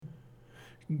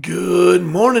Good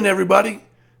morning, everybody.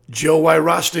 Joe Y.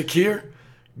 Rostick here,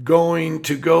 going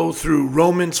to go through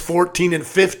Romans 14 and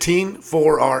 15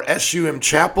 for our SUM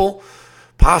chapel.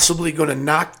 Possibly going to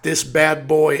knock this bad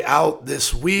boy out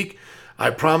this week.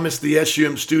 I promised the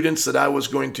SUM students that I was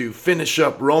going to finish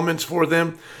up Romans for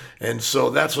them, and so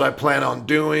that's what I plan on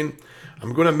doing.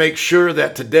 I'm going to make sure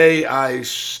that today I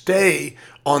stay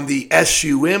on the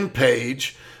SUM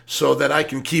page so that I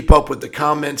can keep up with the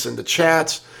comments and the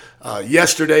chats.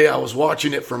 Yesterday, I was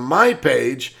watching it from my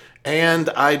page,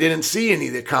 and I didn't see any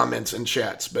of the comments and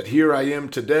chats. But here I am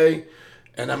today,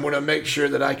 and I'm going to make sure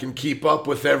that I can keep up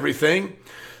with everything.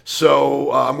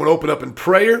 So I'm going to open up in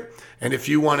prayer, and if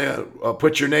you want to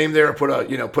put your name there, put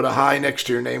a hi next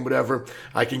to your name, whatever,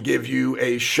 I can give you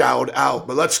a shout out.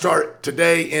 But let's start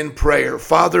today in prayer.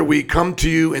 Father, we come to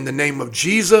you in the name of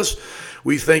Jesus.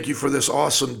 We thank you for this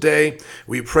awesome day.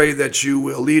 We pray that you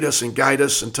will lead us and guide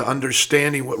us into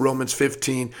understanding what Romans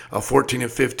 14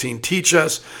 and 15 teach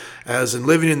us, as in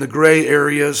living in the gray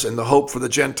areas and the hope for the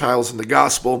Gentiles and the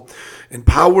gospel.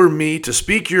 Empower me to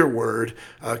speak your word.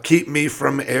 Keep me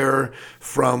from error,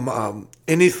 from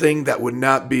anything that would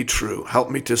not be true. Help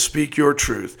me to speak your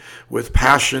truth with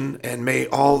passion, and may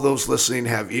all those listening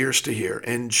have ears to hear.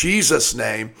 In Jesus'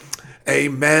 name,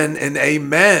 amen and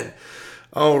amen.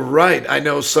 All right, I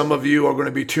know some of you are going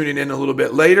to be tuning in a little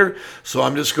bit later, so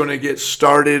I'm just going to get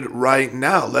started right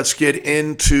now. Let's get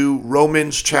into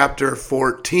Romans chapter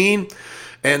 14.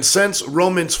 And since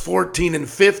Romans 14 and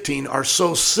 15 are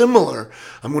so similar,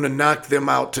 I'm going to knock them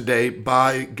out today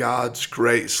by God's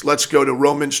grace. Let's go to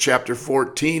Romans chapter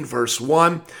 14, verse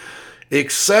 1.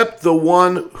 Except the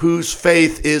one whose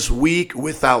faith is weak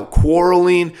without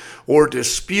quarreling or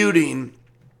disputing.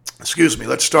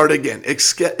 Let's start again.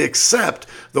 Except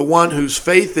the one whose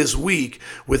faith is weak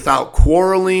without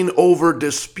quarreling over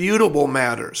disputable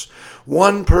matters.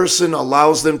 One person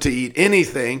allows them to eat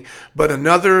anything, but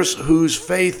another whose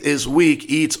faith is weak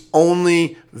eats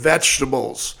only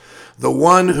vegetables. The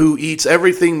one who eats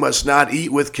everything must not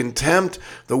eat with contempt.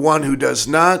 The one who does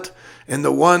not, and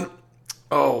the one,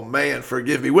 oh man,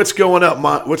 forgive me. What's going on?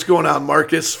 What's going on,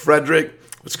 Marcus, Frederick?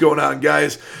 What's going on,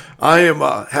 guys? I am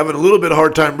having a little bit of a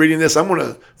hard time reading this. I'm going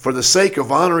to, for the sake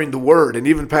of honoring the word, and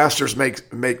even pastors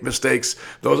make mistakes,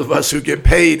 those of us who get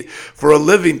paid for a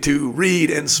living to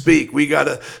read and speak, we got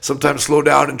to sometimes slow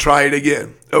down and try it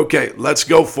again. Okay, let's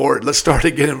go for it. Let's start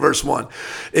again in verse 1.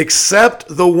 Except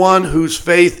the one whose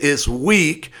faith is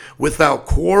weak without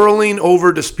quarreling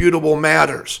over disputable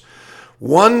matters.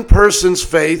 One person's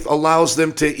faith allows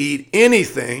them to eat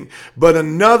anything, but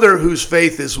another whose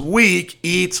faith is weak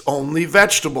eats only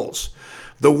vegetables.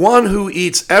 The one who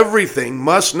eats everything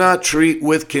must not treat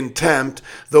with contempt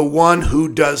the one who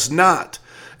does not.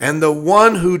 And the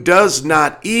one who does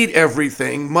not eat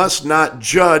everything must not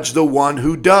judge the one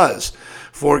who does,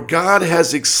 for God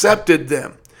has accepted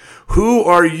them. Who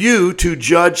are you to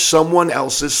judge someone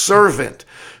else's servant?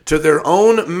 To their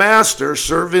own master,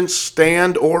 servants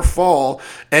stand or fall,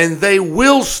 and they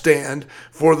will stand,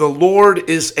 for the Lord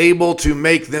is able to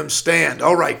make them stand.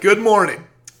 All right, good morning.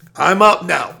 I'm up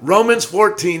now. Romans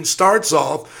 14 starts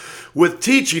off with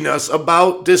teaching us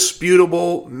about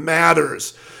disputable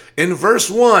matters. In verse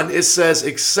 1, it says,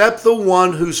 except the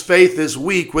one whose faith is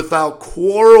weak without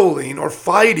quarreling or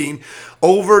fighting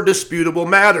over disputable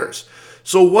matters.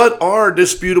 So what are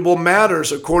disputable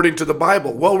matters according to the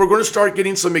Bible? Well, we're going to start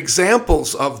getting some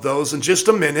examples of those in just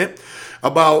a minute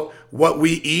about what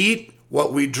we eat,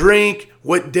 what we drink,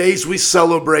 what days we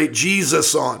celebrate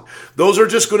Jesus on. Those are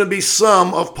just going to be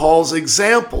some of Paul's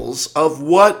examples of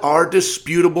what are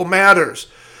disputable matters.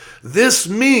 This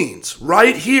means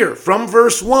right here from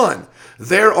verse 1,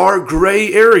 there are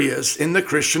gray areas in the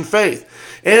Christian faith.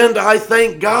 And I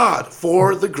thank God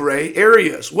for the gray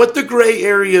areas. What the gray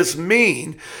areas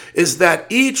mean is that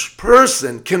each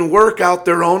person can work out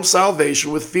their own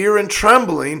salvation with fear and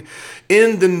trembling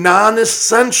in the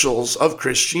non-essentials of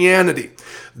Christianity.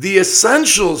 The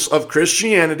essentials of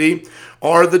Christianity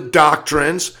are the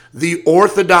doctrines, the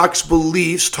orthodox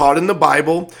beliefs taught in the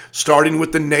Bible, starting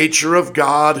with the nature of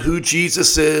God, who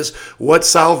Jesus is, what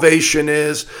salvation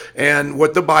is, and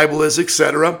what the Bible is,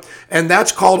 etc. And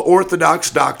that's called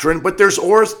orthodox doctrine. But there's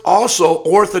also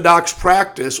orthodox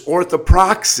practice,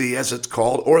 orthopraxy as it's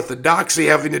called, orthodoxy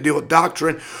having to do with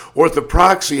doctrine,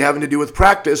 orthopraxy having to do with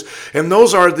practice. And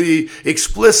those are the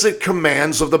explicit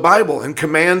commands of the Bible. And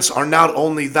commands are not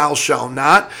only thou shalt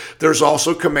not, there's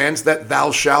also commands that thou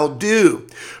shalt do.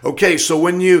 Okay, so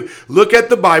when you look at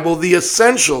the Bible, the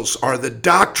essentials are the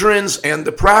doctrines and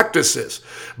the practices.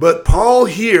 But Paul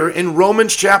here in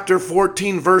Romans chapter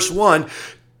 14, verse 1,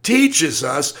 teaches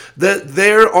us that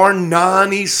there are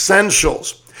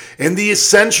non-essentials. And the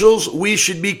essentials, we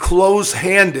should be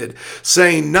close-handed,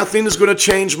 saying nothing is going to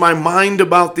change my mind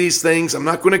about these things. I'm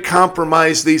not going to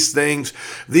compromise these things.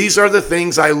 These are the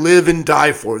things I live and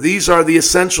die for. These are the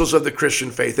essentials of the Christian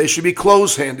faith. They should be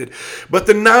close-handed. But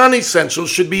the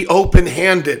non-essentials should be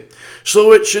open-handed.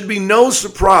 So it should be no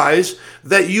surprise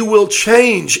that you will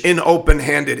change in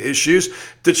open-handed issues.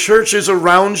 The churches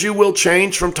around you will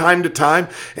change from time to time,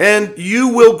 and you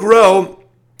will grow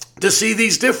to see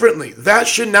these differently. That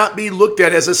should not be looked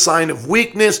at as a sign of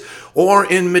weakness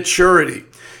or immaturity.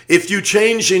 If you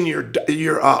change in your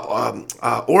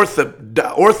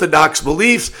orthodox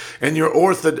beliefs and your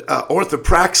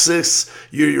orthopraxis,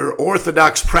 your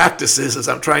orthodox practices, as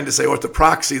I'm trying to say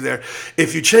orthopraxy there,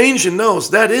 if you change in those,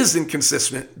 that is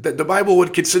inconsistent. That the Bible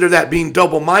would consider that being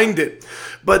double-minded.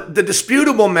 But the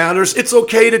disputable matters, it's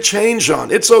okay to change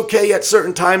on. It's okay at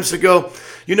certain times to go,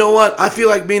 you know what? I feel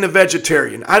like being a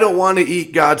vegetarian. I don't want to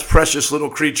eat God's precious little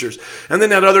creatures. And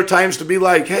then at other times to be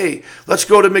like, hey, let's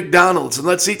go to McDonald's and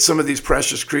let's eat some of these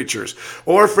precious creatures.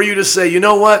 Or for you to say, you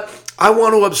know what? I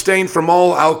want to abstain from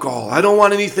all alcohol. I don't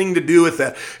want anything to do with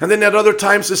that. And then at other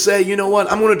times to say, you know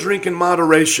what? I'm going to drink in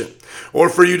moderation. Or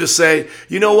for you to say,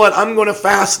 you know what? I'm going to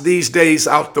fast these days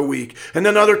out the week. And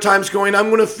then other times going, I'm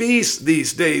going to feast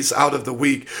these days out of the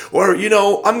week. Or, you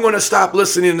know, I'm going to stop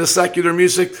listening to secular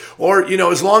music. Or, you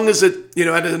know, as long as it, you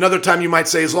know, at another time you might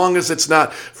say, as long as it's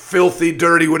not filthy,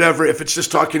 dirty, whatever, if it's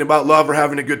just talking about love or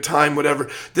having a good time, whatever,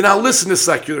 then I'll listen to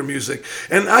secular music.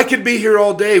 And I could be here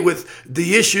all day with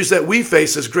the issues that we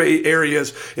face as gray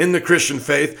areas in the Christian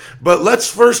faith. But let's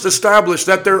first establish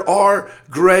that there are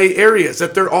gray areas,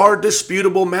 that there are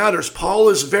disputable matters. Paul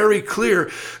is very clear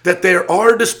that there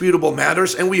are disputable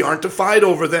matters and we aren't to fight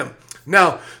over them.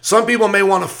 Now, some people may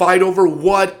want to fight over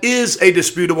what is a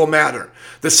disputable matter.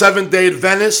 The Seventh-day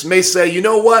Adventists may say, you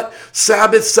know what?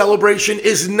 Sabbath celebration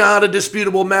is not a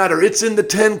disputable matter. It's in the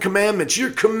Ten Commandments.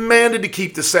 You're commanded to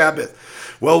keep the Sabbath.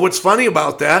 Well, what's funny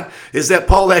about that is that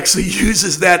Paul actually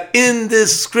uses that in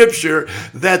this scripture,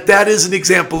 that is an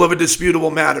example of a disputable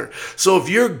matter. So if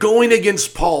you're going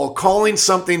against Paul, calling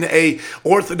something a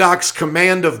orthodox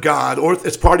command of God, or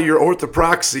it's part of your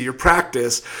orthopraxy, your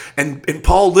practice, and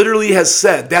Paul literally has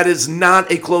said that is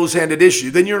not a close-handed issue,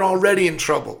 then you're already in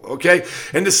trouble, okay?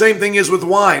 And the same thing is with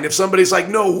wine. If somebody's like,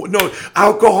 no,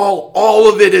 alcohol,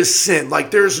 all of it is sin.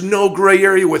 Like there's no gray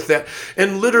area with that.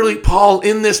 And literally Paul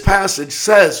in this passage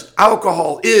says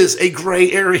alcohol is a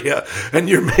gray area and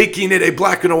you're making it a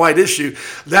black and a white issue.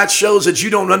 That shows that you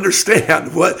don't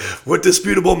understand what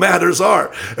disputable matters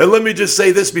are. And let me just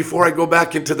say this before I go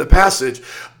back into the passage.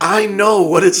 I know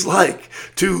what it's like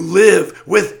to live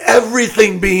with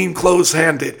everything being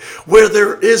close-handed, where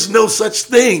there is no such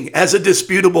thing as a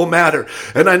disputable matter.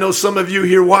 And I know some of you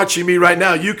here watching me right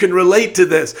now, you can relate to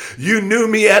this. You knew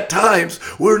me at times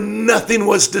where nothing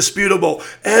was disputable.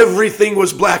 Everything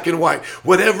was black and white.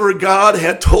 Whatever God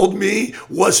had told me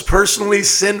was personally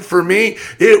sin for me,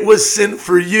 it was sin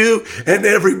for you and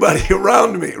everybody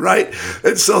around me, right?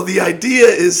 And so the idea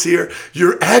is here,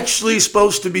 you're actually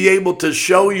supposed to be able to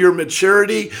show your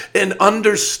maturity and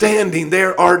understanding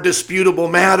there are disputable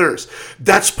matters.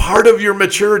 That's part of your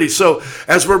maturity. So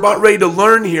as we're about ready to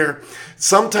learn here,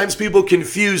 sometimes people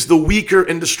confuse the weaker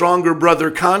and the stronger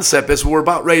brother concept as we're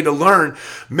about ready to learn.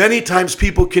 Many times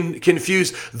people can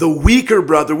confuse the weaker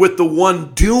brother with the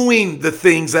one doing the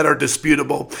things that are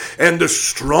disputable. And the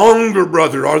stronger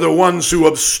brother are the ones who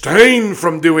abstain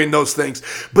from doing those things.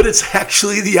 But it's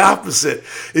actually the opposite.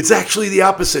 It's actually the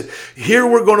opposite. Here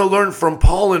we're going to learn from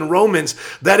Paul in Romans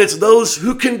that it's those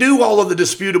who can do all of the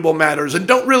disputable matters and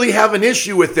don't really have an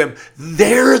issue with them.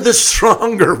 They're the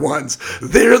stronger ones.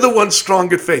 They're the ones strong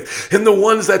in faith. And the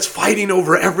ones that's fighting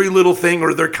over every little thing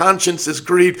or their conscience is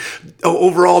grieved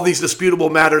over all these disputable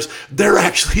matters, they're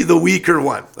actually the weaker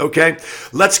one. Okay?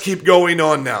 Let's keep going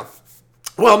on now.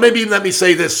 Well, maybe let me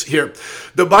say this here.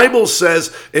 The Bible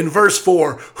says in verse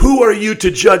 4, who are you to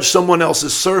judge someone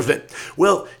else's servant?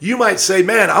 Well, you might say,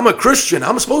 man, I'm a Christian.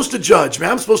 I'm supposed to judge.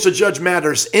 Man, I'm supposed to judge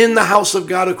matters in the house of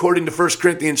God according to 1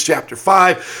 Corinthians chapter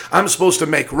 5. I'm supposed to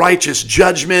make righteous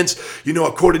judgments,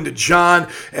 according to John,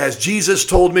 as Jesus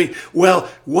told me. Well,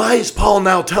 why is Paul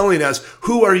now telling us,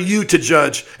 who are you to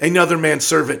judge another man's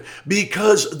servant?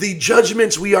 Because the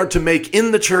judgments we are to make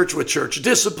in the church with church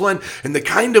discipline and the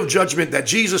kind of judgment that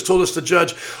Jesus told us to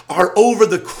judge are over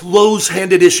the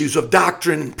close-handed issues of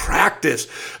doctrine and practice.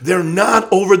 They're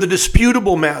not over the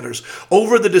disputable matters.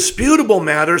 Over the disputable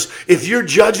matters, if you're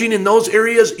judging in those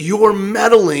areas, you're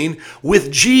meddling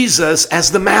with Jesus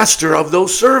as the master of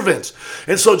those servants.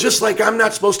 And so just like I'm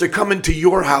not supposed to come into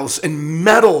your house and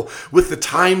meddle with the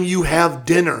time you have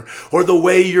dinner or the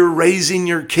way you're raising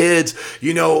your kids,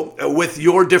 with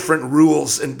your different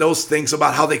rules and those things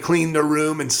about how they clean their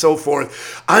room and so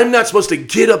forth. I'm not supposed to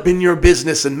get up in your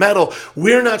business and meddle.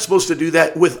 We're not supposed to do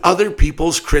that with other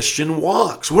people's Christian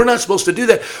walks. We're not supposed to do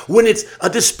that when it's a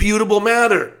disputable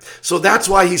matter. So that's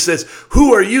why he says,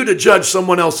 who are you to judge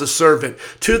someone else's servant?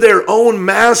 To their own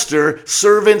master,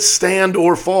 servants stand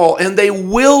or fall, and they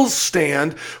will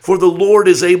stand, for the Lord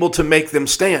is able to make them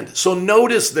stand. So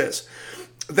notice this,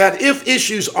 that if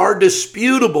issues are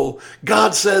disputable,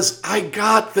 God says, I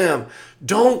got them.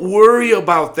 Don't worry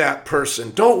about that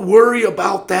person. Don't worry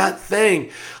about that thing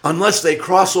unless they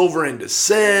cross over into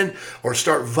sin or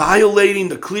start violating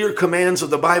the clear commands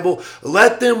of the Bible.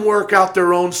 Let them work out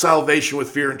their own salvation with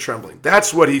fear and trembling.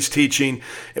 That's what he's teaching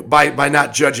by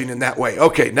not judging in that way.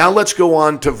 Okay, now let's go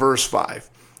on to verse 5.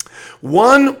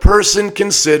 One person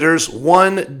considers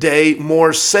one day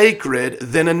more sacred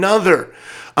than another.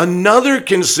 Another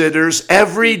considers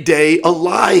every day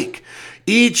alike.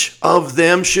 Each of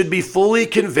them should be fully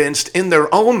convinced in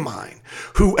their own mind.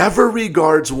 Whoever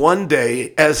regards one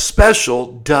day as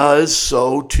special does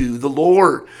so to the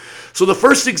Lord. So the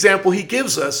first example he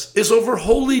gives us is over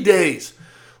holy days,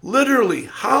 literally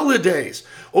holidays,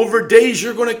 over days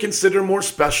you're going to consider more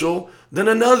special than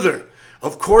another.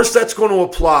 Of course, that's going to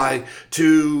apply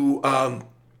to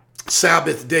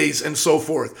Sabbath days and so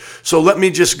forth. So let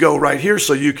me just go right here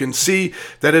so you can see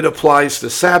that it applies to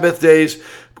Sabbath days.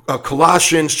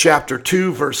 Colossians chapter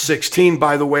 2, verse 16.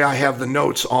 By the way, I have the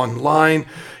notes online.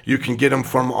 You can get them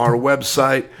from our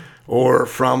website or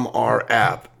from our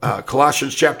app.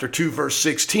 Colossians chapter 2, verse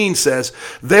 16 says,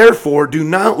 therefore, do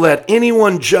not let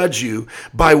anyone judge you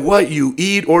by what you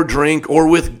eat or drink or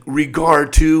with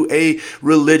regard to a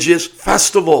religious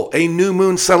festival, a new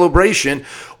moon celebration,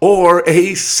 or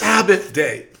a Sabbath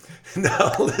day.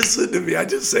 Now, listen to me. I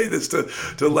just say this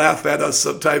to laugh at us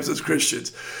sometimes as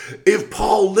Christians. If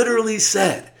Paul literally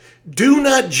said, do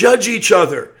not judge each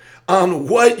other on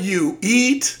what you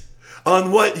eat,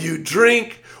 on what you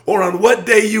drink, or on what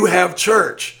day you have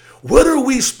church, what are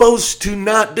we supposed to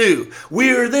not do?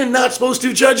 We are then not supposed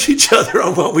to judge each other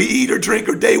on what we eat or drink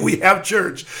or day we have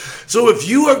church. So if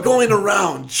you are going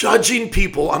around judging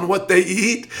people on what they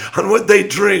eat, on what they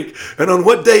drink, and on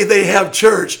what day they have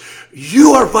church,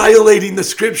 you are violating the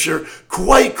scripture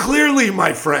quite clearly,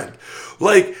 my friend.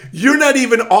 Like, you're not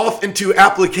even off into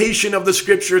application of the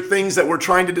scripture, things that we're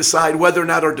trying to decide whether or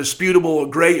not are disputable or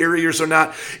gray areas or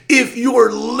not. If you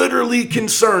are literally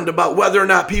concerned about whether or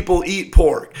not people eat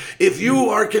pork, if you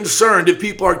are concerned if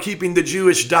people are keeping the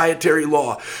Jewish dietary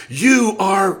law, you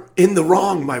are in the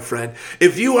wrong, my friend.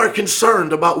 If you are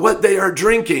concerned about what they are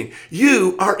drinking,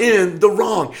 you are in the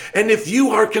wrong. And if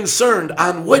you are concerned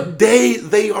on what day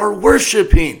they are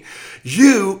worshiping,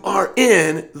 you are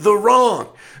in the wrong.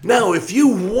 Now, if you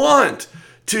want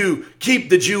to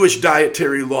keep the Jewish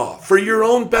dietary law for your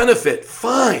own benefit,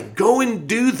 fine, go and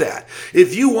do that.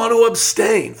 If you want to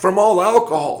abstain from all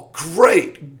alcohol,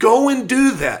 great, go and do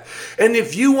that. And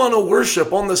if you want to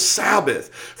worship on the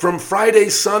Sabbath from Friday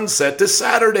sunset to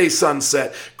Saturday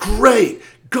sunset, great.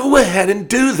 Go ahead and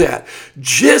do that.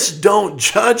 Just don't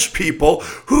judge people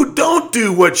who don't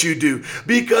do what you do,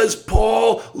 because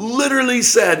Paul literally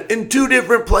said in 2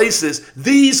 different places,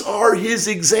 these are his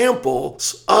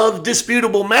examples of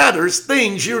disputable matters,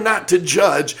 things you're not to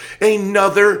judge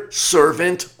another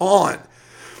servant on.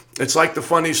 It's like the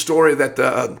funny story that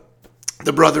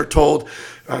the brother told,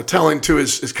 telling to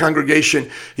his congregation.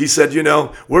 He said,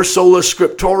 we're sola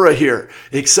scriptura here,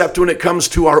 except when it comes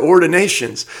to our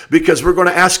ordinations, because we're going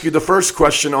to ask you the first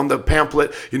question on the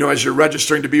pamphlet, as you're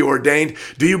registering to be ordained.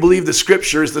 Do you believe the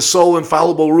scripture is the sole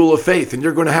infallible rule of faith? And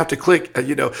you're going to have to click,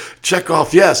 check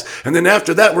off yes. And then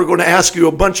after that, we're going to ask you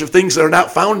a bunch of things that are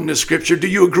not found in the scripture. Do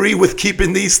you agree with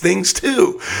keeping these things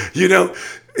too?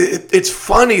 It's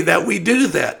funny that we do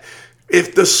that.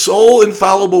 If the sole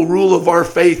infallible rule of our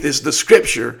faith is the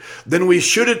scripture, then we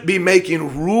shouldn't be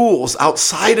making rules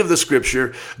outside of the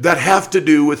scripture that have to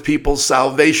do with people's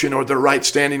salvation or their right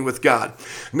standing with God.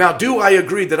 Now, do I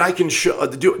agree that I can show,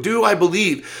 do I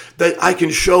believe that I can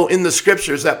show in the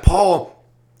scriptures that Paul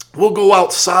will go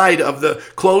outside of the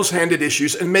close-handed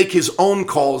issues and make his own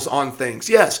calls on things.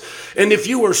 Yes. And if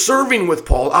you were serving with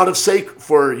Paul out of sake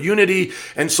for unity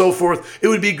and so forth, it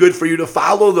would be good for you to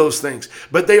follow those things.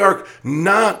 But they are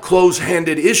not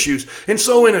close-handed issues. And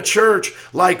so in a church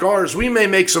like ours, we may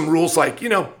make some rules like,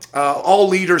 all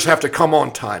leaders have to come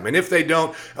on time. And if they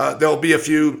don't, there'll be a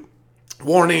few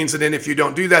warnings, and then if you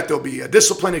don't do that, there'll be a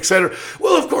discipline, etc.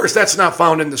 Well, of course, that's not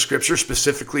found in the scripture,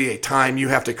 specifically a time you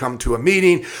have to come to a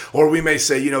meeting, or we may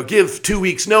say, give 2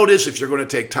 weeks notice if you're going to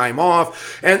take time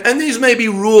off. And these may be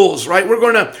rules, right? We're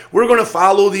going to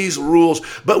follow these rules,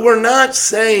 but we're not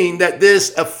saying that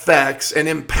this affects and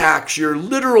impacts your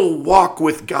literal walk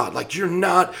with God. Like, you're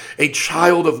not a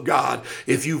child of God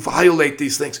if you violate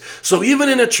these things. So even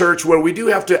in a church where we do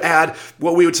have to add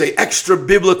what we would say extra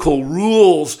biblical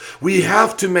rules, we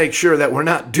have to make sure that we're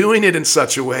not doing it in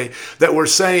such a way that we're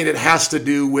saying it has to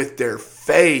do with their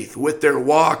faith, with their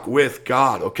walk with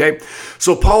God, okay?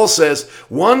 So Paul says,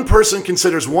 one person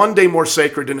considers one day more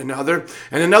sacred than another,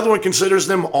 and another one considers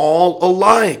them all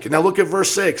alike. Now look at verse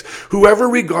 6. Whoever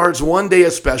regards one day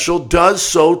as special does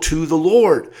so to the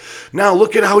Lord. Now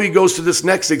look at how he goes to this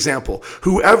next example.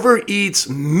 Whoever eats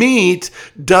meat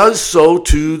does so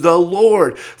to the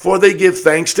Lord, for they give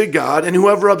thanks to God, and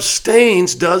whoever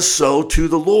abstains does so to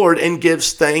the Lord and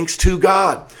gives thanks to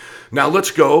God. Now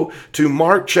let's go to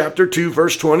Mark chapter 2,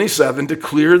 verse 27 to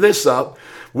clear this up,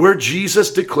 where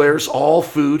Jesus declares all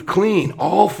food clean.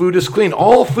 All food is clean.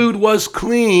 All food was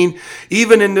clean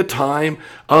even in the time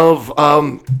of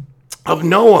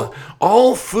Noah.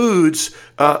 All foods,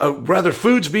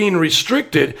 foods being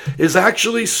restricted is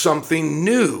actually something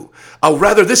new.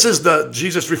 This is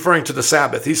Jesus referring to the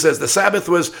Sabbath. He says the Sabbath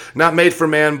was not made for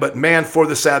man, but man for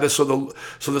the Sabbath. So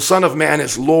the Son of Man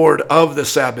is Lord of the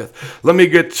Sabbath. Let me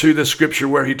get to the scripture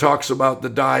where he talks about the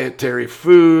dietary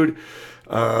food.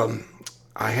 I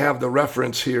have the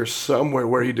reference here somewhere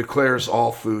where he declares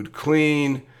all food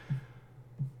clean.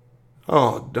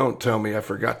 Oh, don't tell me I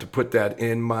forgot to put that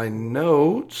in my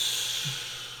notes.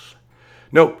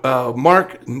 Nope,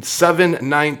 Mark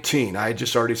 7:19. I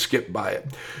just already skipped by it.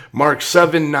 Mark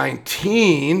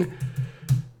 7:19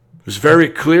 was very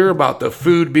clear about the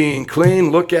food being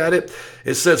clean. Look at it.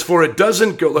 It says, for it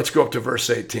doesn't go, let's go up to verse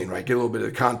 18, right? Get a little bit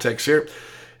of the context here.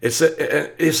 It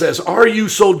says, are you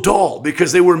so dull?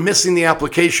 Because they were missing the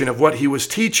application of what he was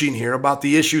teaching here about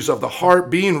the issues of the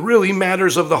heart being really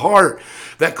matters of the heart.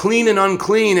 That clean and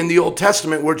unclean in the Old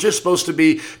Testament were just supposed to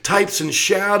be types and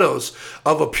shadows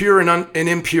of a pure and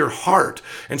impure heart.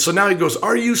 And so now he goes,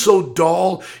 are you so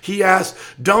dull? He asks,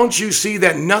 don't you see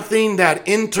that nothing that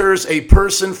enters a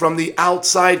person from the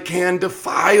outside can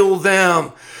defile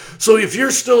them? So if you're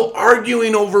still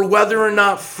arguing over whether or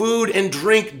not food and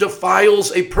drink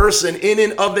defiles a person in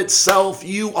and of itself,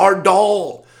 you are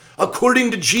dull. According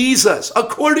to Jesus.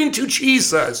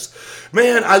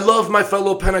 Man, I love my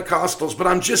fellow Pentecostals, but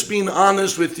I'm just being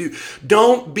honest with you.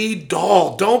 Don't be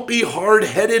dull. Don't be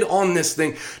hard-headed on this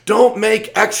thing. Don't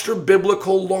make extra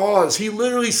biblical laws. He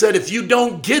literally said, if you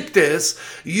don't get this,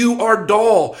 you are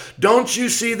dull. Don't you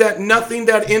see that nothing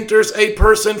that enters a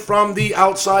person from the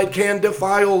outside can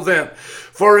defile them?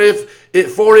 For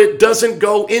it doesn't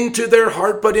go into their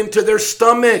heart, but into their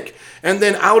stomach, and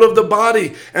then out of the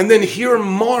body. And then here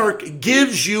Mark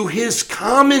gives you his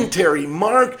commentary.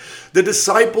 Mark, the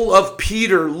disciple of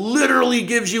Peter, literally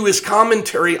gives you his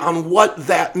commentary on what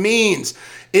that means.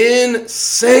 In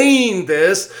saying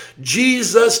this,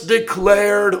 Jesus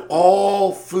declared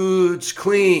all foods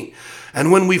clean.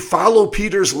 And when we follow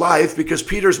Peter's life, because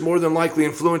Peter's more than likely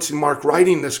influencing Mark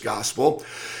writing this gospel,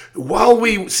 while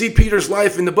we see Peter's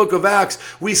life in the book of Acts,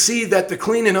 we see that the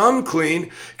clean and unclean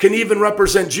can even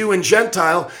represent Jew and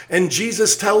Gentile. And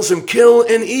Jesus tells him, kill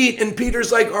and eat. And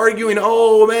Peter's like arguing,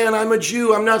 oh man, I'm a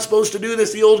Jew. I'm not supposed to do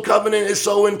this. The old covenant is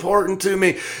so important to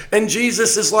me. And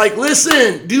Jesus is like,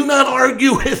 listen, do not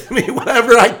argue with me.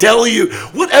 Whatever I tell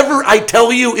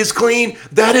you is clean.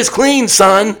 That is clean,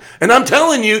 son. And I'm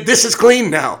telling you, this is clean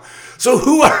now. So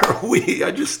who are we? I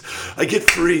get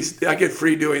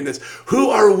free doing this.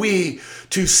 Who are we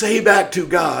to say back to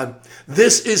God,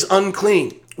 this is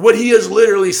unclean? What he has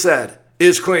literally said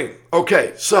is clean.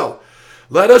 Okay, so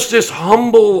let us just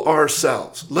humble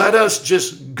ourselves. Let us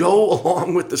just go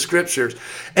along with the scriptures.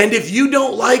 And if you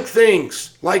don't like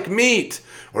things like meat,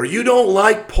 or you don't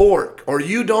like pork, or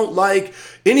you don't like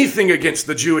anything against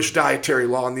the Jewish dietary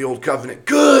law in the Old Covenant,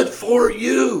 good for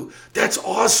you. That's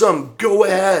awesome. Go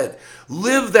ahead.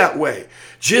 Live that way.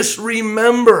 Just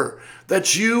remember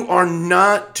that you are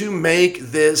not to make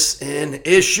this an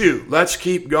issue. Let's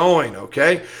keep going,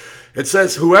 okay? It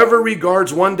says, whoever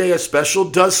regards one day as special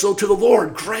does so to the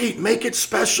Lord. Great, make it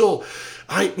special.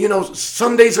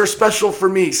 Sundays are special for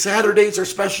me. Saturdays are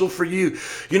special for you.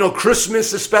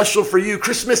 Christmas is special for you.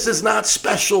 Christmas is not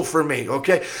special for me,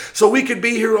 okay? So we could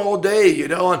be here all day,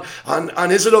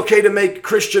 on is it okay to make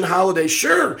Christian holidays?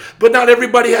 Sure, but not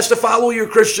everybody has to follow your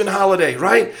Christian holiday,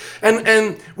 right?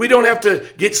 And we don't have to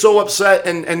get so upset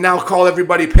and now call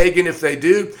everybody pagan if they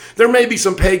do. There may be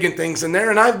some pagan things in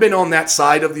there, and I've been on that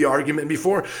side of the argument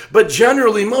before, but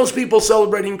generally most people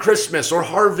celebrating Christmas or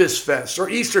Harvest Fest or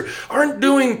Easter aren't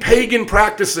doing pagan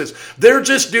practices. They're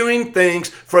just doing things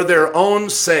for their own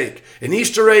sake. An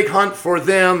Easter egg hunt for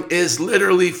them is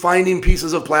literally finding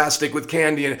pieces of plastic with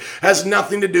candy in it. It has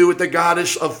nothing to do with the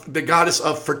goddess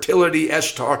of fertility,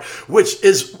 Ishtar, which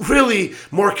is really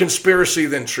more conspiracy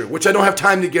than true, which I don't have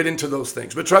time to get into those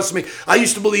things. But trust me, I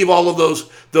used to believe all of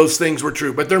those things were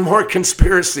true, but they're more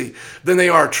conspiracy than they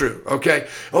are true, okay?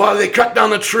 Well, they cut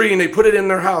down a tree and they put it in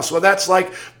their house. Well, that's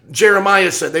like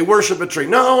Jeremiah said, they worship a tree.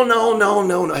 No.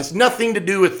 It has nothing to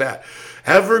do with that.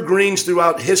 Evergreens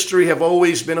throughout history have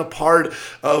always been a part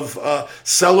of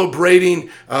celebrating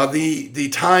the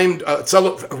time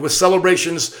with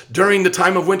celebrations during the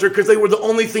time of winter, because they were the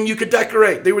only thing you could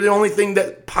decorate. They were the only thing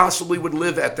that possibly would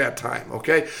live at that time.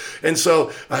 Okay, and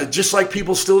so just like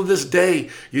people still to this day,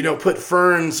 put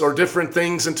ferns or different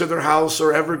things into their house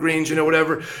or evergreens,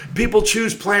 whatever. People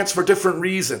choose plants for different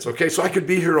reasons. Okay, so I could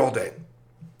be here all day,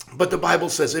 but the Bible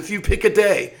says if you pick a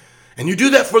day and you do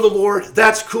that for the Lord,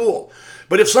 that's cool.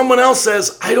 But if someone else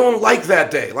says, I don't like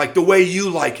that day, like the way you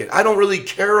like it, I don't really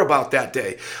care about that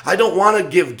day, I don't want to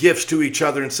give gifts to each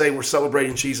other and say we're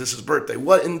celebrating Jesus' birthday.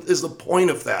 What is the point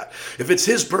of that? If it's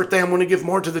his birthday, I'm going to give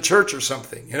more to the church or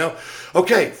something,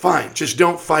 Okay, fine. Just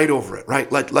don't fight over it,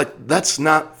 right? Let's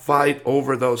not fight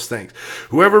over those things.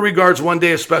 Whoever regards one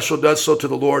day as special does so to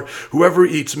the Lord. Whoever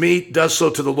eats meat does so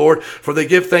to the Lord, for they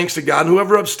give thanks to God. And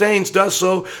whoever abstains does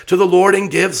so to the Lord and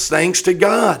gives thanks to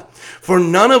God. For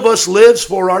none of us lives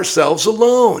for ourselves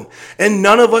alone, and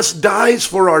none of us dies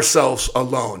for ourselves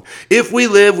alone. If we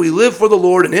live for the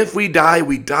Lord, and if we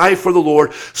die for the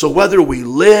Lord. So whether we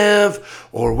live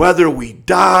or whether we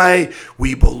die,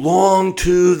 we belong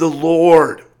to the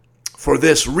Lord. For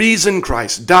this reason,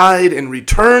 Christ died and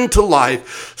returned to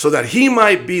life, so that he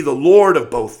might be the Lord of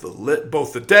both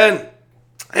the dead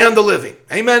and the living.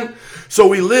 Amen. So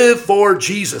we live for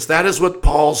Jesus. That is what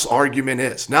Paul's argument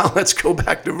is. Now let's go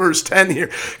back to verse 10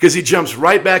 here, because he jumps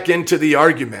right back into the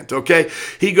argument, okay?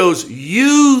 He goes,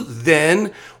 you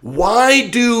then, why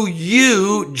do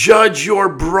you judge your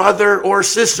brother or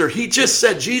sister? He just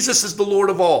said Jesus is the Lord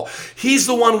of all. He's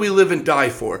the one we live and die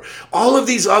for. All of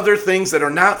these other things that are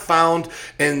not found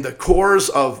in the cores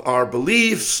of our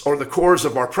beliefs or the cores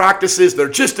of our practices, they're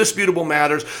just disputable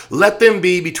matters. Let them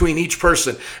be between each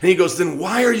person. And he goes, then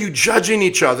why are you judging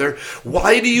each other?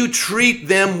 Why do you treat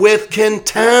them with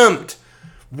contempt?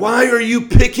 Why are you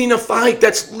picking a fight?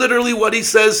 That's literally what he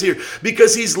says here.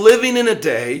 Because he's living in a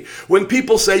day when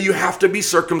people say you have to be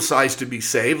circumcised to be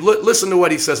saved. Listen to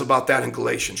what he says about that in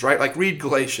Galatians, right? Like read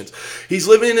Galatians. He's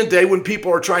living in a day when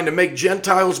people are trying to make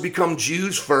Gentiles become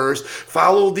Jews first,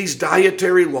 follow these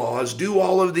dietary laws, do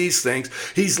all of these things.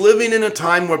 He's living in a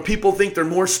time where people think they're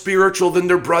more spiritual than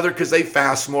their brother because they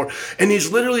fast more. And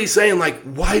he's literally saying, like,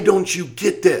 why don't you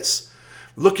get this?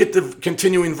 Look at the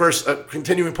continuing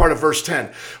part of verse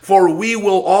 10. For we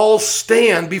will all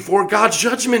stand before God's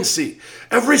judgment seat.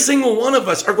 Every single one of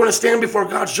us are going to stand before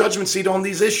God's judgment seat on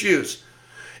these issues.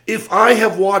 If I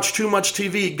have watched too much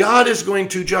TV, God is going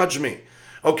to judge me.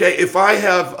 Okay, if I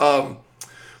have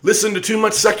listened to too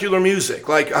much secular music,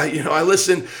 like I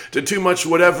listen to too much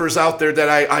whatever's out there that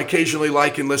I occasionally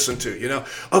like and listen to,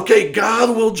 Okay,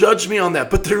 God will judge me on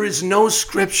that, but there is no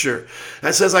scripture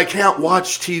that says I can't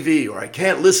watch TV or I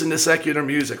can't listen to secular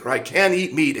music or I can't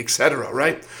eat meat, etc.,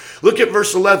 right? Look at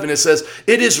verse 11. It says,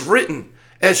 it is written,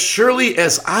 as surely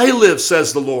as I live,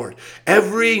 says the Lord,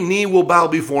 every knee will bow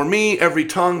before me, every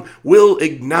tongue will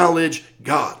acknowledge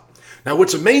God. Now,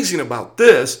 what's amazing about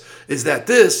this is that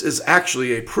this is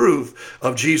actually a proof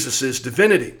of Jesus'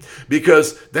 divinity,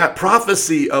 because that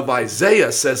prophecy of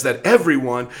Isaiah says that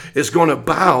everyone is going to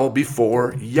bow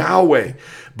before Yahweh.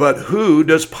 But who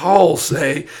does Paul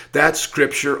say that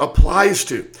scripture applies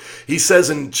to? He says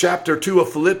in chapter 2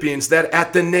 of Philippians that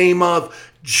at the name of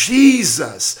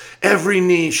Jesus, every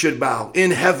knee should bow in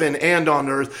heaven and on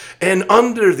earth and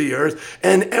under the earth,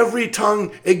 and every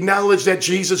tongue acknowledge that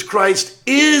Jesus Christ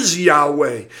is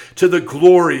Yahweh, to the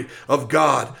glory of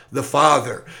God the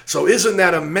Father. So isn't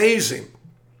that amazing?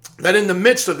 that in the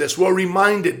midst of this, we're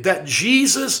reminded that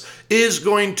Jesus is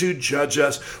going to judge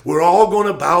us. We're all going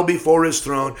to bow before his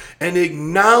throne and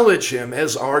acknowledge him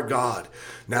as our God.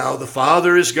 Now, the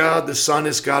Father is God, the Son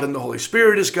is God, and the Holy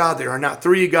Spirit is God. There are not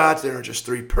three gods. There are just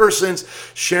three persons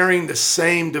sharing the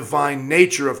same divine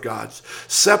nature of God,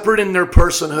 separate in their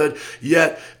personhood,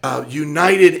 yet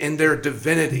united in their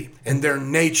divinity and their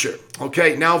nature.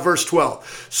 Okay, now verse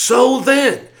 12. So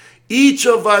then, each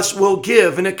of us will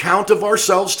give an account of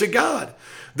ourselves to God.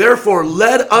 Therefore,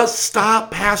 let us stop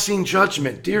passing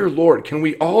judgment. Dear Lord, can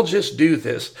we all just do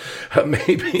this?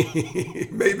 Maybe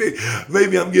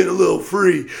I'm getting a little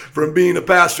free from being a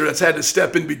pastor that's had to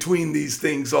step in between these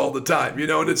things all the time,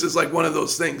 and it's just like one of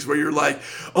those things where you're like,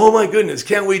 oh my goodness,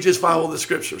 can't we just follow the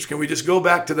scriptures? Can we just go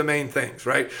back to the main things,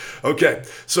 right? Okay,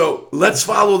 so let's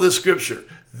follow the scripture.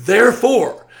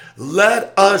 Therefore,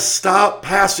 let us stop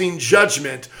passing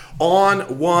judgment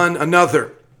on one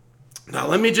another. Now,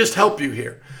 let me just help you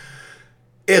here.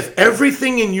 If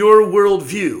everything in your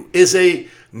worldview is a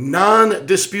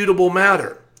non-disputable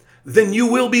matter, then you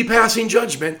will be passing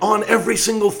judgment on every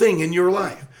single thing in your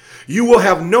life. You will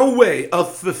have no way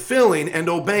of fulfilling and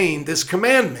obeying this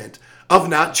commandment of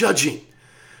not judging.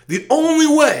 The only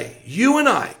way you and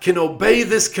I can obey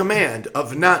this command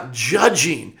of not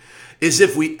judging is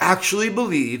if we actually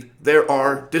believe there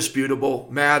are disputable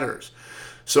matters.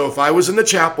 So if I was in the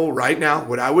chapel right now,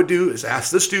 what I would do is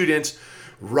ask the students,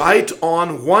 write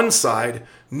on one side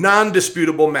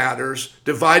non-disputable matters,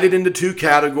 divided into two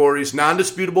categories: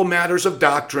 non-disputable matters of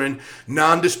doctrine,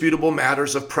 non-disputable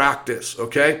matters of practice,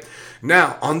 okay?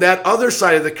 Now, on that other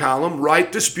side of the column,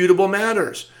 write disputable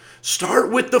matters. Start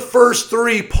with the first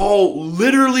three Paul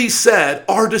literally said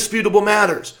are disputable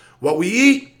matters: what we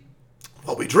eat,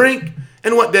 what we drink,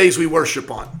 and what days we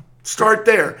worship on. Start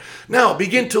there. Now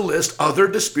begin to list other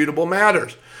disputable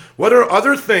matters. What are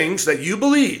other things that you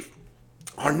believe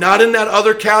are not in that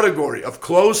other category of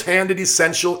close-handed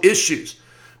essential issues,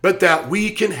 but that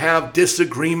we can have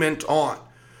disagreement on?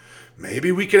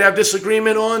 Maybe we could have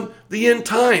disagreement on the end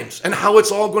times and how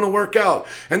it's all going to work out,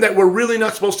 and that we're really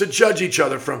not supposed to judge each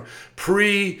other from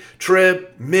pre-trib,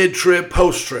 mid-trib,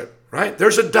 post-trib. Right?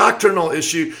 There's a doctrinal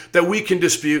issue that we can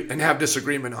dispute and have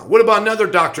disagreement on. What about another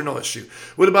doctrinal issue?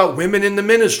 What about women in the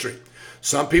ministry?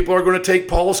 Some people are going to take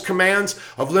Paul's commands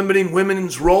of limiting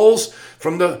women's roles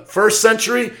from the first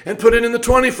century and put it in the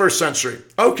 21st century.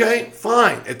 Okay,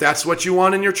 fine. If that's what you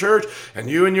want in your church, and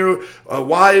you and your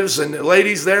wives and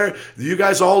ladies there, you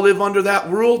guys all live under that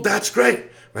rule, that's great.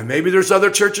 And maybe there's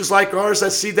other churches like ours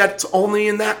that see that's only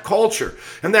in that culture,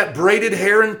 and that braided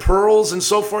hair and pearls and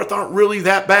so forth aren't really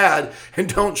that bad and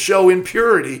don't show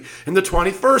impurity in the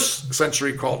 21st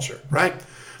century culture, right?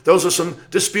 Those are some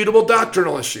disputable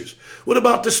doctrinal issues. What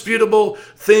about disputable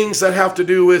things that have to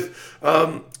do with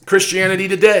Christianity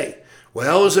today?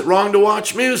 Well, is it wrong to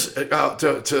watch music, watch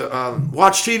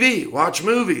TV, watch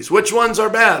movies? Which ones are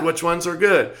bad? Which ones are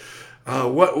good?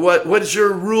 What is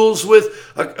your rules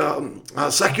with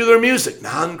secular music,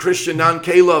 non-Christian,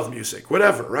 non-K-love music,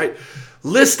 whatever, right?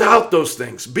 List out those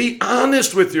things. Be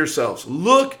honest with yourselves.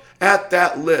 Look at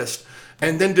that list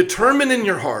and then determine in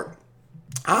your heart,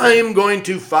 I am going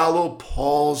to follow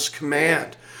Paul's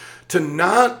command to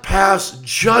not pass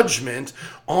judgment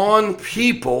on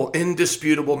people in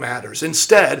disputable matters.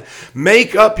 Instead,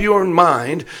 make up your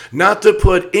mind not to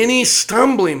put any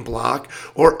stumbling block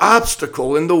or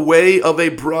obstacle in the way of a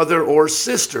brother or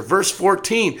sister. Verse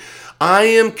 14, I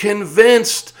am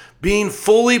convinced, being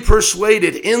fully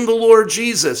persuaded in the Lord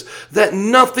Jesus, that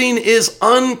nothing is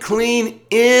unclean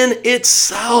in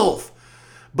itself.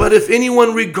 But if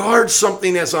anyone regards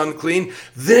something as unclean,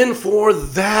 then for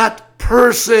that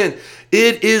person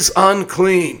it is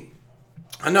unclean.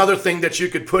 Another thing that you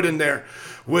could put in there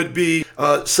would be,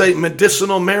 say,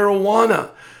 medicinal marijuana.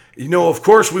 Of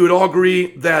course, we would all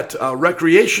agree that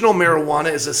recreational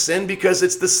marijuana is a sin because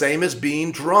it's the same as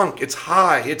being drunk. It's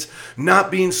high. It's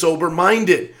not being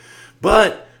sober-minded.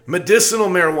 But medicinal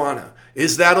marijuana,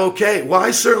 is that okay? Well,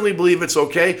 I certainly believe it's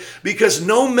okay, because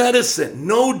no medicine,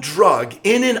 no drug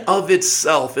in and of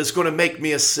itself is going to make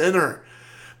me a sinner.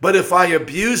 But if I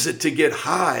abuse it to get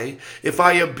high, if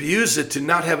I abuse it to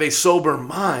not have a sober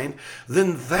mind,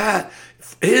 then that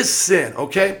is sin,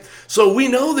 okay? So we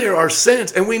know there are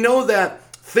sins, and we know that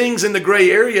things in the gray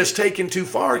areas taken too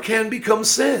far can become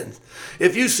sins.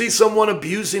 If you see someone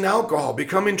abusing alcohol,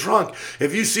 becoming drunk,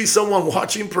 if you see someone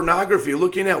watching pornography,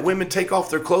 looking at women take off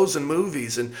their clothes in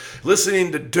movies and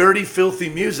listening to dirty, filthy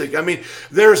music,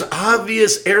 there's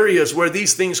obvious areas where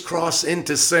these things cross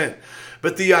into sin.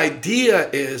 But the idea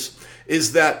is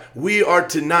that we are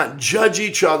to not judge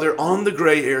each other on the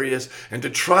gray areas and to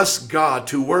trust God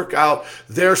to work out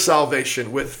their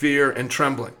salvation with fear and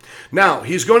trembling. Now,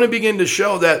 he's going to begin to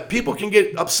show that people can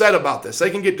get upset about this. They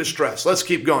can get distressed. Let's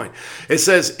keep going. It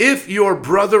says, if your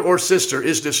brother or sister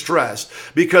is distressed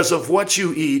because of what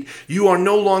you eat, you are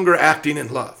no longer acting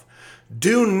in love.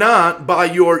 Do not by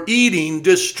your eating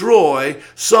destroy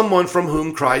someone from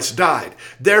whom Christ died.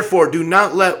 Therefore, do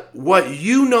not let what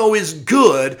you know is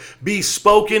good be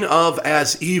spoken of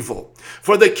as evil.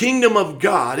 For the kingdom of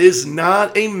God is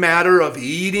not a matter of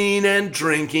eating and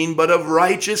drinking, but of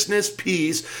righteousness,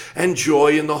 peace, and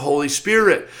joy in the Holy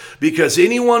Spirit. Because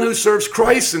anyone who serves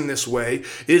Christ in this way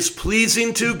is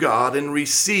pleasing to God and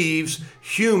receives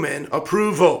human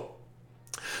approval.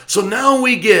 So now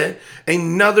we get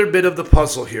another bit of the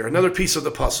puzzle here, another piece of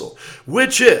the puzzle,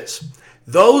 which is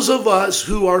those of us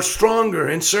who are stronger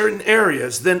in certain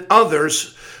areas than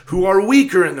others who are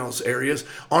weaker in those areas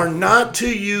are not to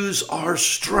use our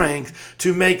strength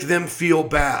to make them feel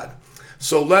bad.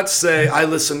 So let's say I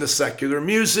listen to secular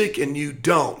music and you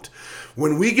don't.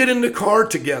 When we get in the car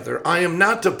together, I am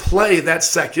not to play that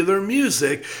secular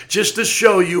music just to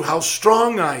show you how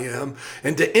strong I am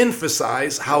and to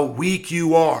emphasize how weak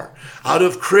you are. Out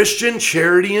of Christian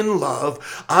charity and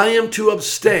love, I am to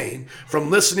abstain from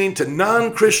listening to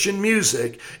non-Christian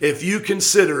music if you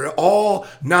consider all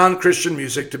non-Christian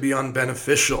music to be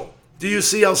unbeneficial. Do you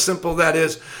see how simple that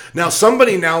is? Now,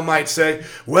 somebody now might say,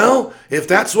 well, if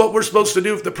that's what we're supposed to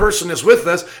do if the person is with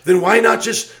us, then why not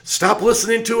just stop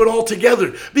listening to it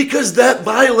altogether? Because that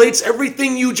violates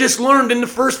everything you just learned in the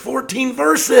first 14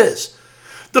 verses.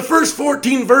 The first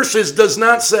 14 verses does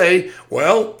not say,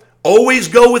 well, always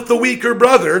go with the weaker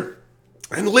brother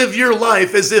and live your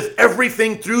life as if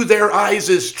everything through their eyes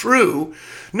is true.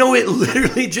 No, it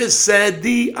literally just said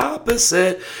the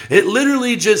opposite. It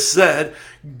literally just said,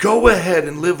 go ahead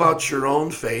and live out your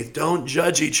own faith. Don't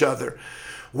judge each other.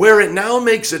 Where it now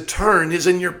makes a turn is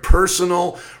in your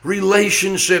personal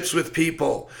relationships with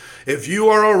people. If you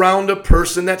are around a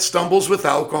person that stumbles with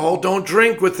alcohol, don't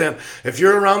drink with them. If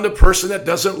you're around a person that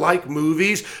doesn't like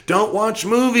movies, don't watch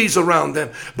movies around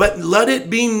them. But let it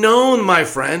be known, my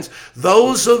friends,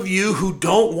 those of you who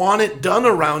don't want it done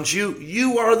around you,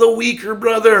 you are the weaker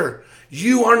brother.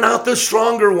 You are not the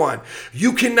stronger one.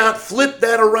 You cannot flip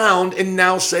that around and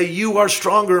now say you are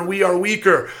stronger and we are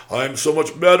weaker. I'm so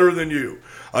much better than you.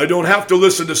 I don't have to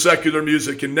listen to secular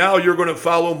music and now you're going to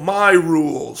follow my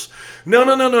rules.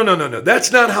 No.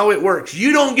 That's not how it works.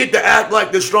 You don't get to act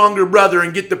like the stronger brother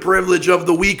and get the privilege of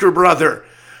the weaker brother.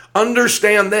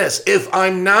 Understand this. If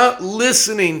I'm not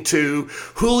listening to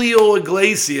Julio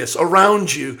Iglesias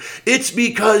around you, it's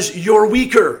because you're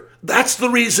weaker. That's the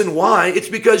reason why. It's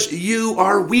because you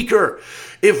are weaker.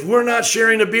 If we're not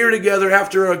sharing a beer together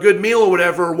after a good meal or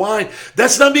whatever, or wine,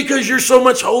 that's not because you're so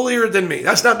much holier than me.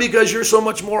 That's not because you're so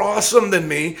much more awesome than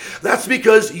me. That's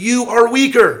because you are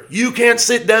weaker. You can't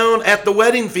sit down at the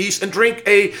wedding feast and drink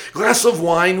a glass of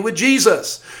wine with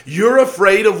Jesus. You're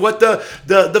afraid of what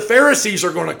the Pharisees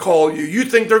are going to call you. You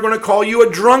think they're going to call you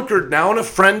a drunkard now and a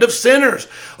friend of sinners.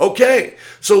 Okay,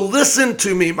 so listen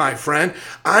to me, my friend.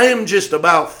 I am just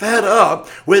about fed up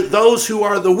with those who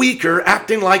are the weaker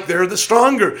acting like they're the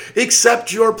stronger.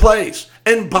 Accept your place.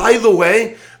 And by the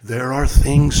way, there are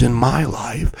things in my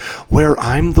life where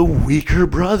I'm the weaker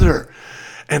brother.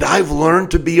 And I've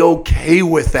learned to be okay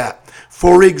with that.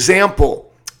 For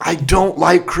example, I don't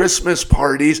like Christmas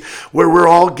parties where we're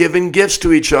all giving gifts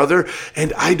to each other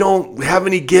and I don't have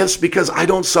any gifts because I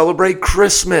don't celebrate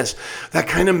Christmas. That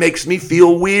kind of makes me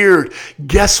feel weird.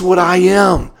 Guess what I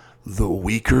am? The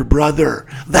weaker brother.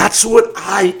 That's what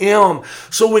I am.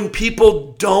 So when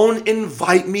people don't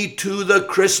invite me to the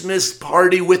Christmas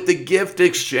party with the gift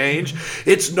exchange,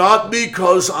 it's not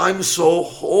because I'm so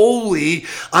holy,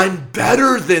 I'm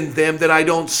better than them that I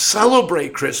don't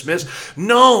celebrate Christmas.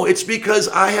 No, it's because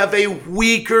I have a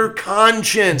weaker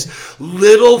conscience.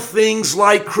 Little things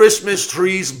like Christmas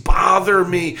trees bother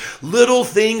me. Little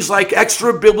things like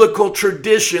extra biblical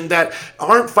tradition that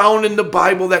aren't found in the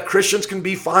Bible that Christians can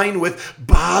be fine with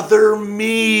bother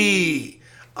me.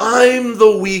 I'm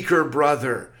the weaker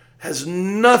brother. Has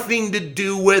nothing to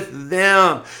do with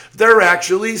them. They're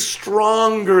actually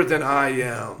stronger than I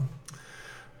am.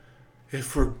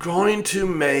 If we're going to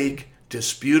make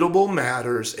disputable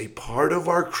matters a part of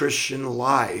our Christian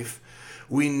life,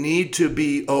 we need to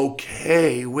be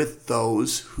okay with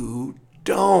those who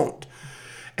don't.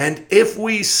 And if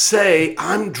we say,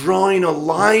 I'm drawing a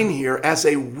line here as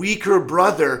a weaker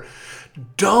brother,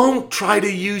 don't try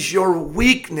to use your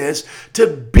weakness to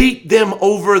beat them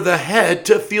over the head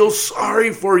to feel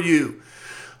sorry for you.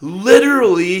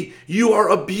 literally you are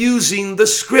abusing the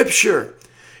scripture.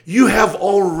 You have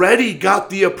already got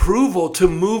the approval to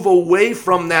move away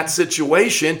from that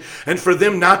situation and for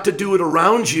them not to do it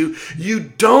around you. You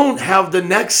don't have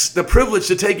the privilege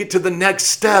to take it to the next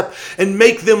step and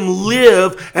make them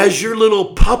live as your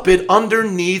little puppet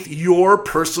underneath your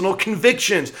personal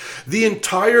convictions. The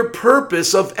entire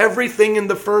purpose of everything in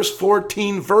the first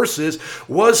 14 verses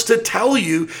was to tell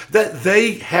you that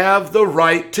they have the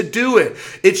right to do it.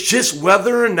 It's just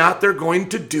whether or not they're going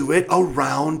to do it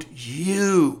around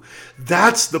you.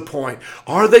 That's the point.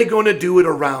 Are they going to do it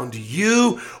around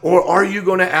you, or are you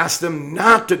going to ask them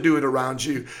not to do it around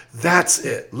you? That's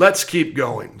it. Let's keep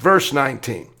going. Verse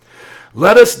 19.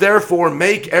 Let us therefore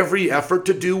make every effort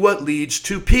to do what leads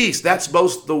to peace. That's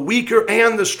both the weaker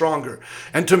and the stronger,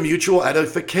 and to mutual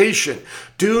edification.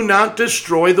 Do not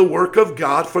destroy the work of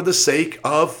God for the sake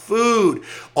of food.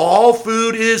 All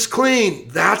food is clean.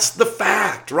 That's the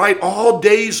fact, right? All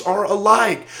days are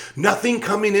alike. Nothing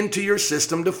coming into your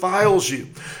system defiles you.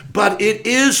 But it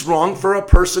is wrong for a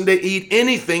person to eat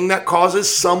anything that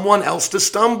causes someone else to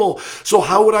stumble. So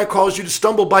how would I cause you to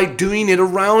stumble? By doing it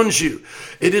around you.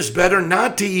 It is better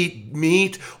not to eat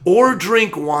meat or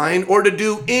drink wine or to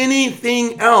do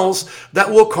anything else that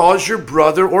will cause your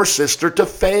brother or sister to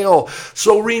fail.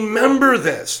 So remember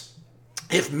this.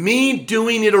 If me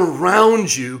doing it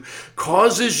around you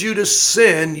causes you to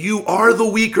sin, you are the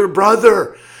weaker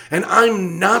brother, and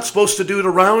I'm not supposed to do it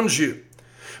around you.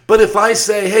 But if I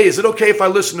say, hey, is it okay if I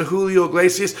listen to Julio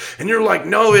Iglesias? And you're like,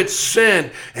 no, it's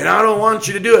sin, and I don't want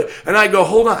you to do it. And I go,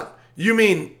 hold on. You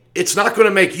mean it's not going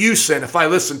to make you sin if I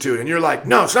listen to it? And you're like,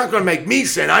 no, it's not going to make me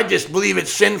sin. I just believe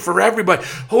it's sin for everybody.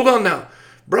 Hold on now.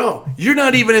 Bro, you're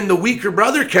not even in the weaker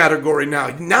brother category now.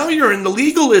 Now you're in the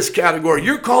legalist category.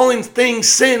 You're calling things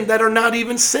sin that are not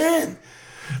even sin.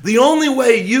 The only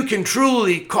way you can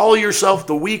truly call yourself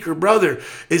the weaker brother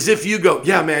is if you go,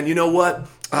 yeah, man, you know what?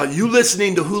 You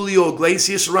listening to Julio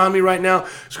Iglesias around me right now,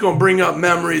 it's going to bring up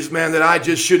memories, man, that I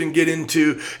just shouldn't get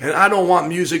into. And I don't want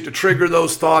music to trigger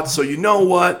those thoughts. So you know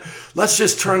what? Let's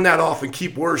just turn that off and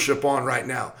keep worship on right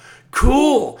now.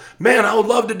 Cool. Man, I would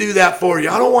love to do that for you.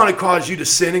 I don't want to cause you to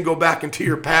sin and go back into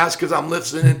your past because I'm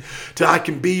listening to I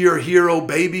Can Be Your Hero,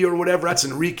 Baby, or whatever. That's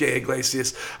Enrique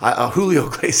Iglesias, Julio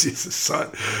Iglesias' son.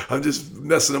 I'm just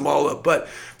messing them all up. But,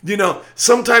 you know,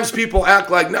 sometimes people act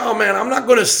like, no, man, I'm not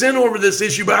going to sin over this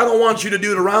issue, but I don't want you to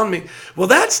do it around me. Well,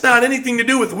 that's not anything to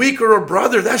do with weaker or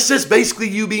brother. That's just basically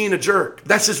you being a jerk.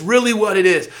 That's just really what it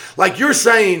is. Like you're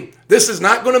saying, this is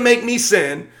not going to make me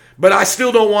sin, but I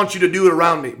still don't want you to do it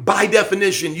around me. By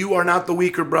definition, you are not the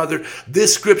weaker brother.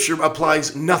 This scripture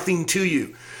applies nothing to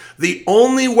you. The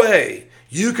only way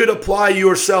you could apply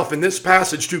yourself in this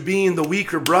passage to being the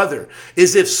weaker brother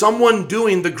is if someone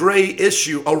doing the gray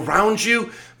issue around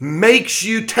you makes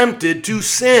you tempted to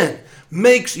sin,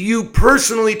 makes you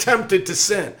personally tempted to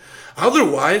sin.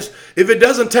 Otherwise, if it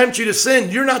doesn't tempt you to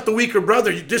sin, you're not the weaker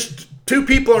brother. You just two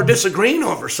people are disagreeing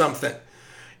over something.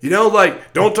 You know,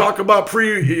 like, don't talk about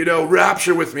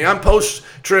rapture with me. I'm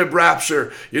post-trib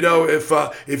rapture. You know,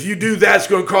 if you do that, it's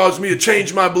going to cause me to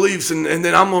change my beliefs and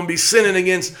then I'm going to be sinning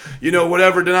against,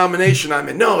 whatever denomination I'm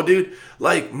in. No, dude.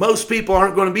 Like, most people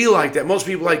aren't going to be like that. Most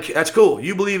people like, that's cool.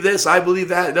 You believe this, I believe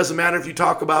that. It doesn't matter if you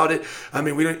talk about it. I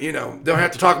mean, we don't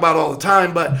have to talk about it all the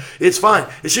time, but it's fine.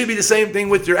 It should be the same thing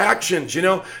with your actions,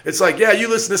 It's like, yeah, you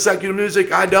listen to secular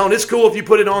music. I don't. It's cool if you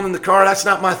put it on in the car. That's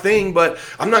not my thing, but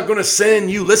I'm not going to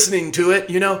send you listening to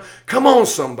it, Come on,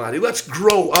 somebody. Let's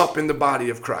grow up in the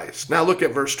body of Christ. Now look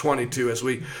at verse 22 as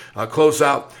we close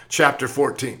out chapter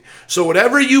 14. So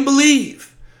whatever you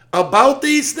believe about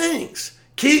these things,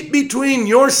 keep between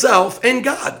yourself and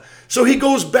God. So he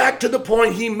goes back to the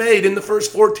point he made in the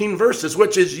first 14 verses,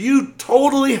 which is you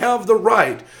totally have the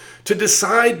right to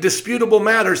decide disputable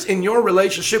matters in your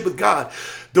relationship with God.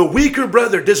 The weaker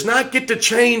brother does not get to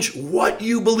change what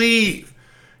you believe.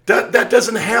 That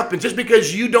doesn't happen. Just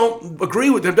because you don't agree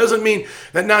with them doesn't mean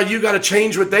that now you got to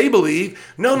change what they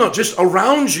believe. No, just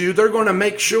around you, they're going to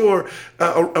make sure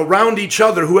around each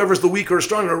other, whoever's the weaker or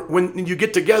stronger, when you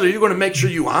get together, you're going to make sure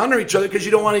you honor each other because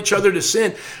you don't want each other to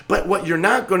sin. But what you're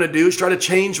not going to do is try to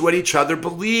change what each other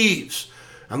believes,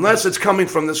 unless it's coming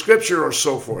from the scripture or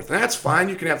so forth. And that's fine.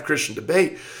 You can have Christian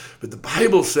debate. But the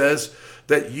Bible says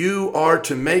that you are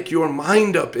to make your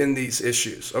mind up in these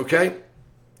issues, okay?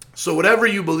 So whatever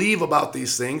you believe about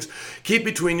these things, keep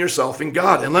between yourself and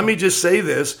God. And let me just say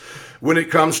this when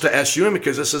it comes to SUM,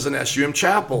 because this is an SUM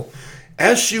chapel.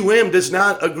 SUM does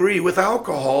not agree with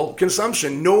alcohol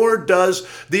consumption, nor does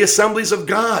the Assemblies of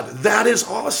God. That is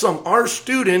awesome. Our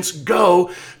students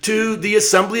go to the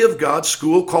Assembly of God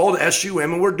school called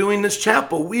SUM, and we're doing this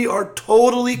chapel. We are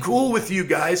totally cool with you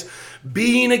guys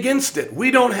being against it. We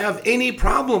don't have any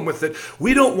problem with it.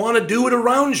 We don't want to do it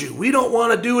around you. We don't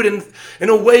want to do it in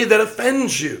a way that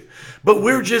offends you. But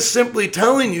we're just simply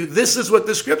telling you this is what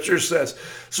the scripture says.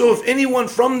 So if anyone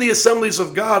from the Assemblies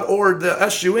of God or the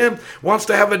SUM wants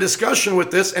to have a discussion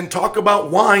with this and talk about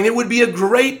wine, it would be a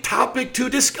great topic to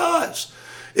discuss.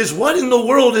 Is what in the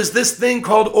world is this thing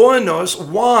called oinos,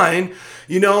 wine,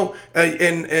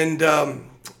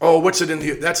 what's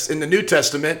it that's in the New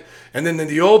Testament. And then in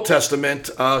the Old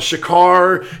Testament,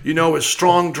 shakar, is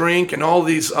strong drink and all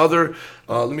these other,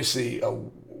 let me see, a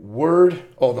word.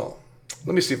 Oh, no.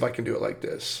 Let me see if I can do it like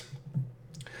this.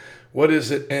 What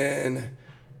is it in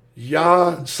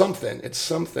something? It's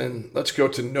something. Let's go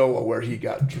to Noah where he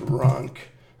got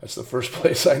drunk. That's the first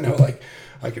place I know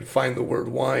I could find the word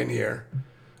wine here.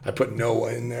 I put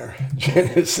Noah in there.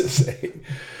 Genesis 8.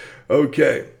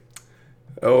 Okay.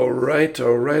 All right.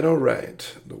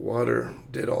 The water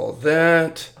did all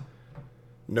that.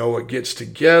 Noah gets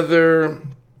together.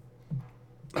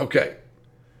 Okay.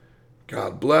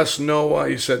 God bless Noah.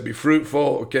 He said, be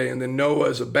fruitful. Okay. And then Noah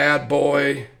is a bad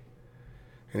boy.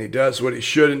 And he does what he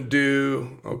shouldn't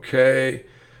do. Okay.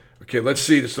 Okay. Let's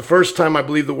see. This is the first time I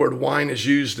believe the word wine is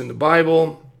used in the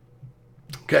Bible.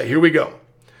 Okay. Here we go.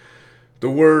 The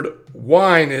word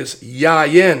wine is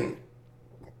yayin.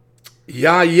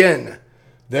 Yayin.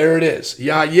 There it is.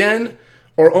 Yayin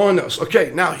or onos.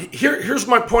 Okay, now here's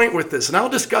my point with this, and I'll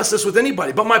discuss this with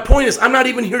anybody, but my point is I'm not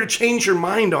even here to change your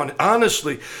mind on it.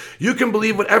 Honestly, you can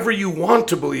believe whatever you want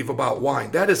to believe about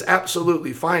wine. That is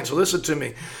absolutely fine. So listen to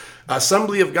me.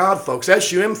 Assembly of God folks,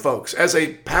 SUM folks, as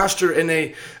a pastor in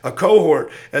a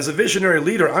cohort, as a visionary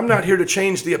leader, I'm not here to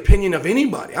change the opinion of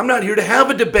anybody. I'm not here to have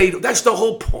a debate. That's the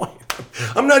whole point.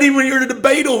 I'm not even here to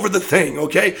debate over the thing,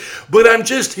 okay? But I'm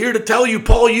just here to tell you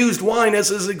Paul used wine as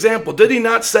his example. Did he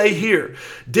not say here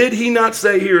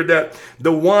that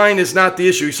the wine is not the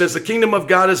issue? He says the kingdom of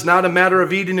God is not a matter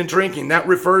of eating and drinking. That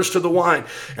refers to the wine.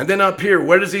 And then up here,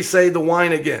 where does he say the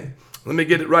wine again? Let me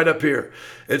get it right up here.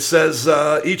 It says,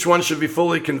 each one should be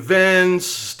fully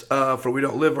convinced, for we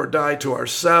don't live or die to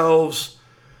ourselves.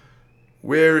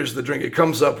 Where is the drink? It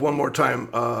comes up one more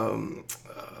time.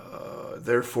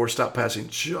 Therefore, stop passing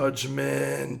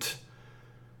judgment.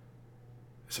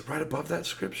 Is it right above that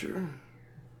scripture?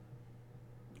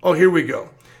 Oh, here we go.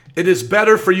 It is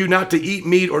better for you not to eat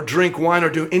meat or drink wine or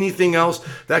do anything else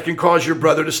that can cause your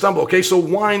brother to stumble. Okay, so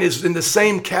wine is in the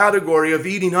same category of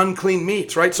eating unclean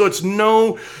meats, right? So it's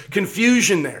no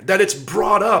confusion there that it's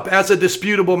brought up as a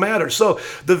disputable matter. So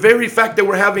the very fact that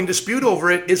we're having dispute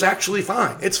over it is actually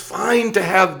fine. It's fine to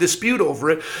have dispute over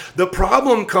it. The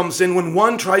problem comes in when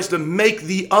one tries to make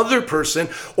the other person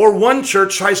or one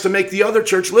church tries to make the other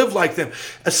church live like them.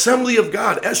 Assembly of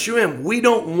God, SUM, we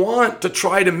don't want to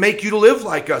try to make you to live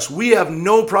like us. We have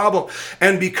no problem.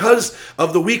 And because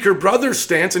of the weaker brother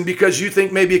stance and because you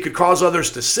think maybe it could cause others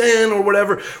to sin or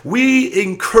whatever, we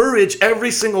encourage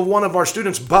every single one of our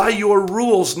students by your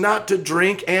rules not to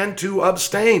drink and to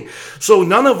abstain. So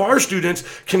none of our students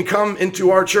can come into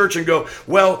our church and go,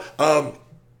 well,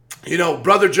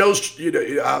 Brother Joe's,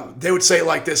 they would say it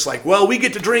like this, like, well, we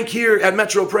get to drink here at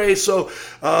Metro Praise, so,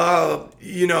 I'm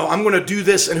going to do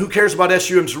this, and who cares about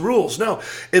SUM's rules? No,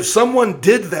 if someone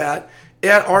did that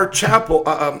at our chapel,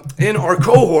 in our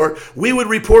cohort, we would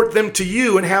report them to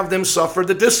you and have them suffer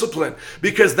the discipline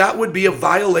because that would be a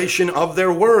violation of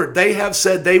their word. They have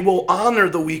said they will honor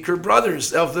the weaker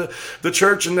brothers of the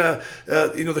church and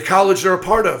the college they're a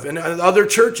part of and other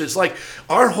churches. Like,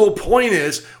 our whole point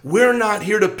is we're not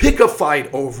here to pick a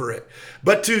fight over it.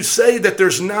 But to say that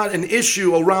there's not an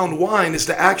issue around wine is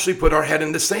to actually put our head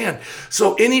in the sand.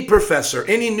 So any professor,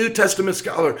 any New Testament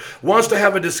scholar wants to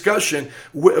have a discussion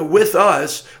with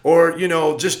us or,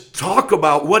 just talk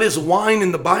about what is wine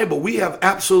in the Bible, we have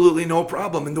absolutely no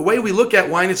problem. And the way we look at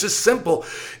wine is just simple.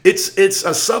 It's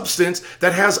a substance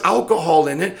that has alcohol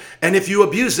in it. And if you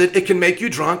abuse it, it can make you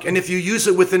drunk. And if you use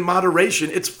it within moderation,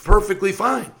 it's perfectly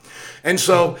fine. And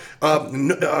so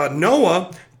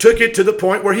Noah took it to the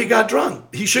point where he got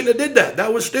drunk. He shouldn't have did that.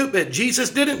 That was stupid. Jesus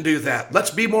didn't do that.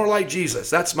 Let's be more like Jesus.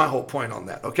 That's my whole point on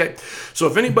that, okay? So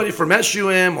if anybody from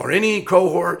SUM or any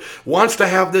cohort wants to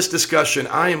have this discussion,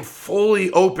 I am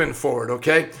fully open for it,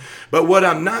 okay? But what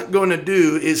I'm not going to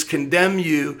do is condemn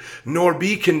you nor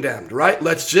be condemned, right?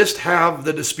 Let's just have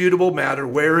the disputable matter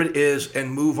where it is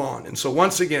and move on. And so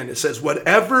once again, it says,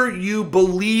 whatever you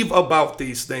believe about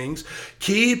these things,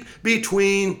 keep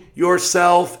between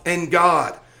yourself and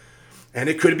God. And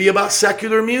it could be about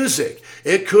secular music.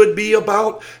 It could be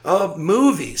about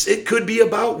movies. It could be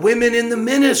about women in the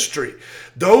ministry.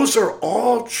 Those are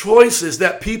all choices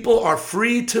that people are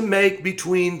free to make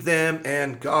between them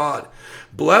and God.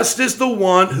 Blessed is the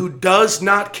one who does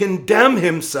not condemn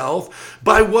himself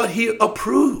by what he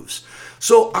approves.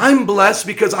 So I'm blessed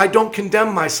because I don't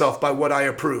condemn myself by what I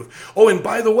approve. Oh, and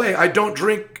by the way, I don't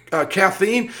drink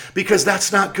caffeine because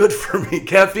that's not good for me.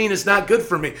 Caffeine is not good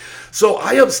for me. So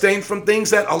I abstain from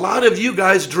things that a lot of you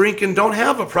guys drink and don't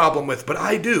have a problem with, but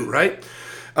I do, right?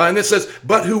 And it says,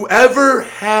 but whoever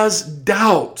has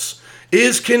doubts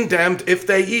is condemned if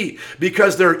they eat,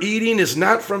 because their eating is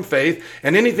not from faith,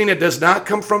 and anything that does not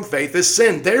come from faith is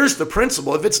sin. There's the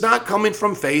principle. If it's not coming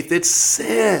from faith, it's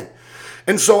sin.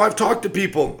 And so I've talked to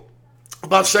people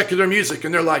about secular music,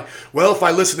 and they're like, well, if I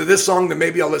listen to this song, then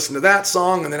maybe I'll listen to that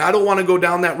song, and then I don't want to go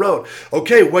down that road.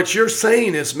 Okay, what you're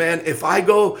saying is, man, if I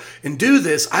go and do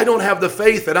this, I don't have the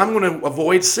faith that I'm going to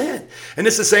avoid sin. And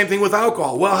it's the same thing with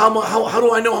alcohol. Well, how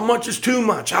do I know how much is too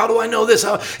much? How do I know this?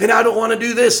 And I don't want to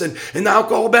do this, and the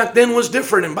alcohol back then was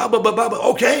different, and blah, blah, blah, blah, blah.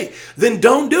 Okay, then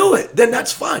don't do it. Then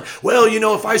that's fine. Well,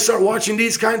 if I start watching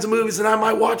these kinds of movies, then I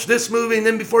might watch this movie, and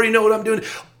then before you know what I'm doing,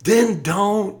 then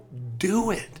don't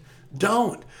do it.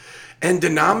 Don't. And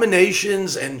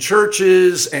denominations and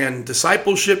churches and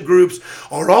discipleship groups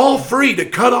are all free to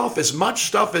cut off as much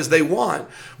stuff as they want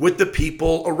with the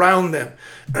people around them.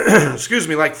 Excuse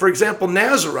me. Like, for example,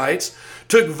 Nazarites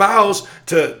took vows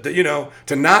to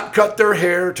not cut their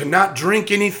hair, to not drink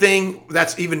anything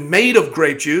that's even made of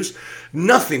grape juice.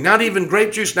 Nothing, not even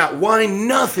grape juice, not wine,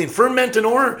 nothing, fermented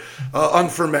or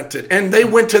unfermented. And they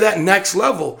went to that next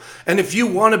level. And if you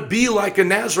want to be like a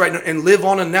Nazarite and live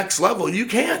on a next level, you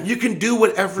can. You can do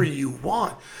whatever you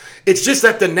want. It's just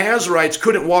that the Nazarites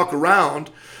couldn't walk around,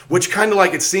 which kind of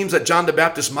like it seems that John the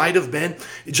Baptist might have been.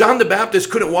 John the Baptist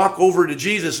couldn't walk over to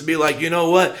Jesus and be like, you know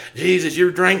what, Jesus,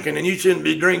 you're drinking and you shouldn't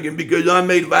be drinking because I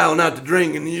made a vow not to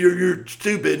drink and you're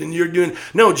stupid and you're doing.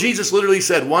 No, Jesus literally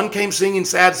said one came singing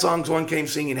sad songs, one came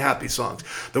singing happy songs.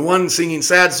 The one singing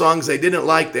sad songs they didn't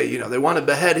like, they want to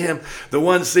behead him. The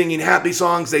one singing happy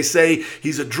songs, they say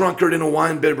he's a drunkard and a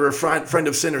winebibber, a friend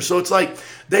of sinners. So it's like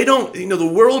they don't,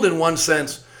 the world in one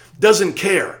sense doesn't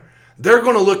care. They're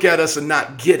going to look at us and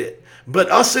not get it.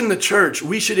 But us in the church,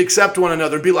 we should accept one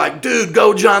another and be like, dude,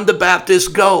 go John the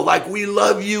Baptist, go. Like, we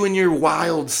love you and your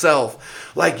wild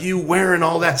self. Like you wearing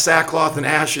all that sackcloth and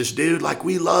ashes, dude. Like,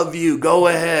 we love you. Go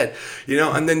ahead.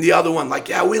 And then the other one, like,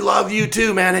 yeah, we love you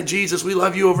too, man. And Jesus, we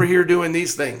love you over here doing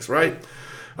these things, right?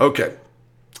 Okay.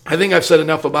 I think I've said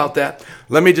enough about that.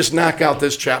 Let me just knock out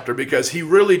this chapter because he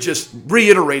really just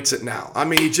reiterates it now. I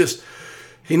mean,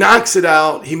 he knocks it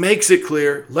out. He makes it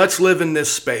clear. Let's live in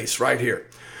this space right here.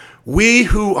 We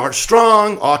who are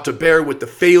strong ought to bear with the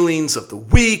failings of the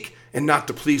weak and not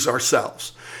to please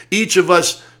ourselves. Each of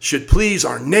us should please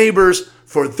our neighbors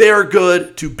for their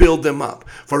good, to build them up.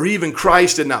 For even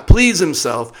Christ did not please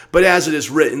himself, but as it is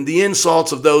written, the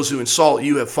insults of those who insult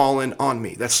you have fallen on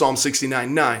me. That's Psalm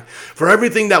 69:9. For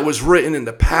everything that was written in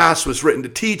the past was written to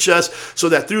teach us, so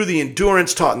that through the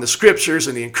endurance taught in the scriptures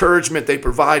and the encouragement they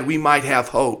provide, we might have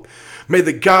hope. May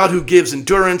the God who gives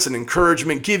endurance and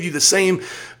encouragement give you the same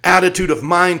attitude of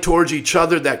mind towards each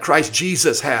other that Christ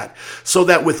Jesus had, so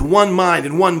that with one mind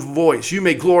and one voice you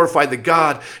may glorify the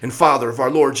God and Father of our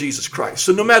Lord Jesus Christ.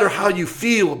 So no matter how you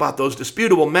feel about those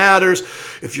disputable matters,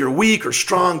 if you're weak or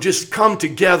strong, just come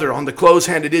together on the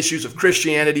close-handed issues of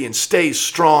Christianity and stay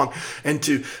strong and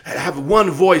to have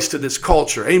one voice to this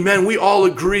culture. Amen. We all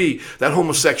agree that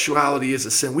homosexuality is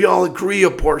a sin. We all agree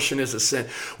abortion is a sin.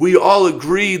 We all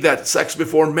agree that sex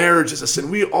before marriage is a sin.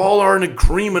 We all are in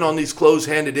agreement on these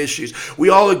closed-handed issues. We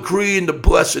all agree in the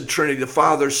blessed Trinity, the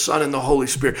Father, Son, and the Holy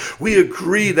Spirit. We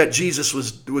agree that Jesus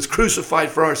was crucified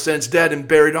for our sins, dead and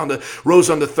buried, rose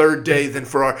on the third day, then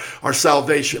for our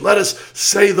salvation. Let us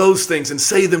say those things and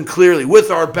say them clearly with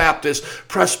our Baptist,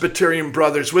 Presbyterian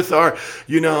brothers, with our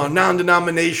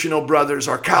non-denominational brothers,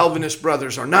 our Calvinist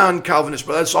brothers, our non-Calvinist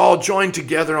brothers. Let's all join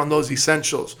together on those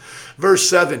essentials. Verse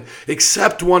 7,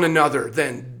 accept one another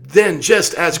then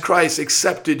just as Christ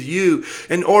accepted you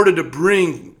in order to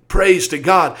bring praise to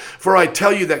God. For I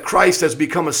tell you that Christ has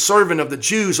become a servant of the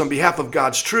Jews on behalf of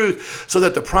God's truth, so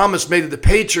that the promise made to the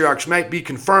patriarchs might be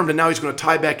confirmed. And now he's going to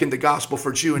tie back in the gospel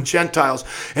for Jew and Gentiles.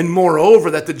 And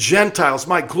moreover, that the Gentiles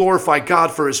might glorify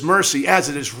God for his mercy, as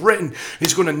it is written.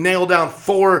 He's going to nail down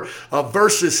 4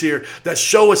 verses here that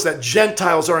show us that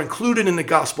Gentiles are included in the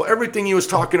gospel. Everything he was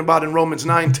talking about in Romans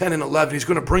 9, 10, and 11, he's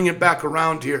going to bring it back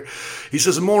around here. He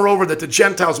says, moreover, that the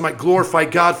Gentiles might glorify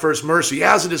God for his mercy,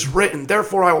 as it is written,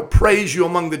 therefore I will praise you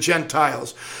among the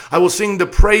Gentiles. I will sing the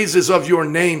praises of your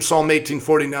name, Psalm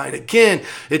 18:49. Again,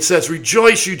 it says,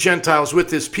 rejoice, you Gentiles, with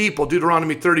his people,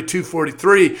 Deuteronomy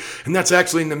 32:43. And that's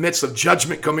actually in the midst of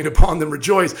judgment coming upon them.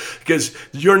 Rejoice, because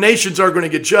your nations are going to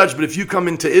get judged, but if you come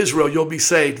into Israel, you'll be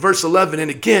saved. Verse 11, and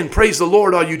again, praise the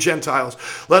Lord, all you Gentiles.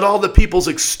 Let all the peoples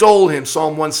extol him,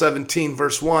 Psalm 117,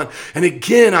 verse 1. And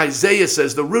again, Isaiah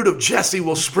says, the root of Jesse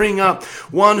will spring up,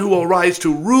 one who will rise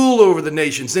to rule over the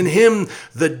nations. In him,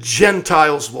 the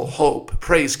Gentiles will hope.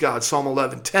 Praise God, Psalm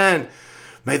 11:10.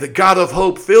 May the God of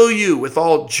hope fill you with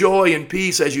all joy and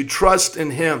peace as you trust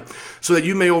in him, so that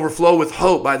you may overflow with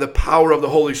hope by the power of the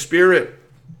Holy Spirit.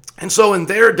 And so in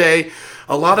their day,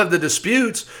 a lot of the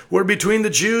disputes were between the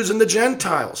Jews and the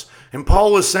Gentiles. And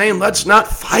Paul was saying, let's not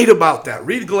fight about that.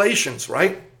 Read Galatians,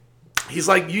 right? He's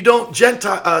like,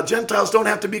 Gentiles don't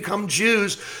have to become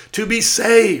Jews to be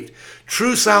saved.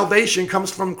 True salvation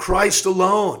comes from Christ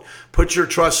alone. Put your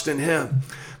trust in him.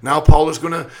 Now Paul is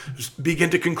going to begin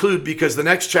to conclude, because the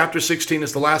next chapter 16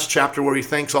 is the last chapter where he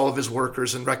thanks all of his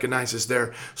workers and recognizes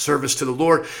their service to the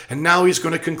Lord. And now he's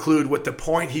going to conclude with the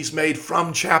point he's made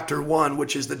from chapter 1,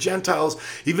 which is the Gentiles,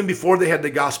 even before they had the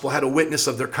gospel, had a witness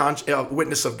of their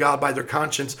witness of God by their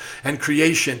conscience and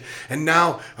creation. And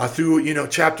now through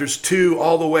chapters 2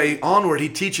 all the way onward, he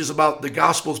teaches about the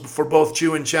gospels for both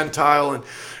Jew and Gentile, and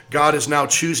God is now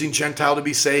choosing Gentile to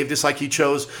be saved, just like he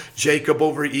chose Jacob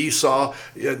over Esau,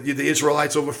 the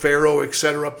Israelites over Pharaoh,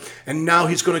 etc. And now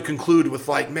he's going to conclude with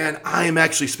I am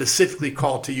actually specifically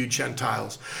called to you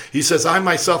Gentiles. He says, I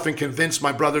myself am convinced,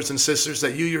 my brothers and sisters,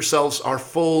 that you yourselves are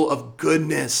full of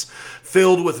goodness,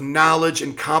 filled with knowledge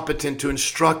and competent to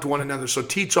instruct one another. So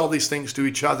teach all these things to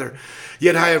each other.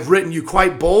 Yet I have written you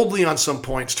quite boldly on some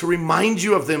points to remind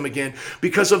you of them again,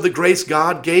 because of the grace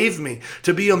God gave me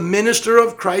to be a minister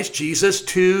of Christ Jesus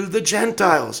to the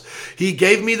Gentiles. He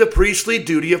gave me the priestly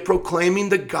duty of proclaiming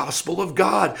the gospel of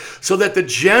God, so that the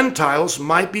Gentiles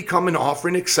might become an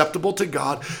offering acceptable to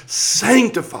God,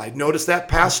 sanctified. Notice that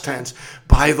past tense,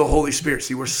 by the Holy Spirit.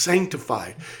 See, we're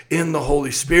sanctified in the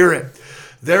Holy Spirit.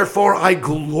 Therefore, I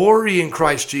glory in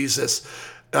Christ Jesus.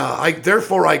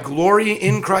 Therefore, I glory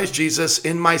in Christ Jesus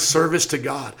in my service to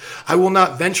God. I will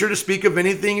not venture to speak of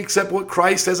anything except what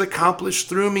Christ has accomplished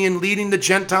through me in leading the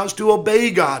Gentiles to obey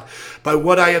God by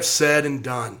what I have said and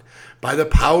done, by the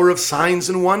power of signs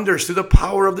and wonders, through the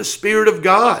power of the Spirit of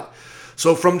God.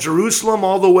 So from Jerusalem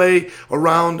all the way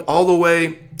around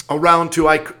to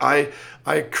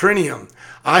Iconium,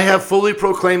 I have fully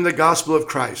proclaimed the gospel of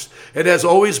Christ. It has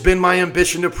always been my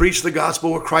ambition to preach the gospel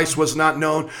where Christ was not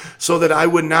known, so that I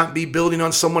would not be building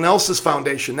on someone else's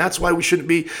foundation. That's why we shouldn't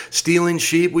be stealing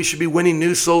sheep. We should be winning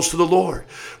new souls to the Lord.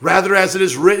 Rather, as it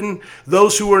is written,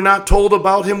 those who were not told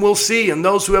about him will see, and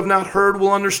those who have not heard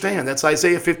will understand. That's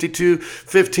Isaiah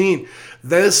 52:15.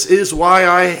 This is why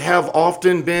I have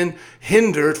often been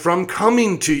hindered from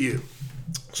coming to you.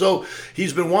 So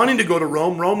he's been wanting to go to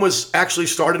Rome. Rome was actually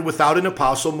started without an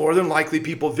apostle, more than likely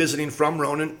people visiting from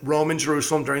Rome and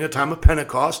Jerusalem during the time of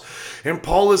Pentecost. And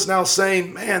Paul is now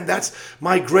saying, man, that's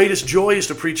my greatest joy, is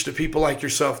to preach to people like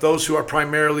yourself, those who are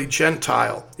primarily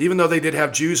Gentile, even though they did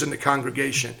have Jews in the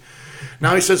congregation.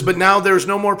 Now he says, but now there's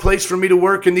no more place for me to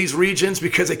work in these regions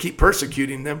because I keep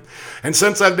persecuting them. And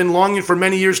since I've been longing for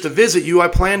many years to visit you, I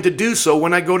plan to do so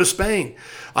when I go to Spain.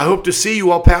 I hope to see you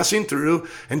while passing through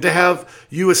and to have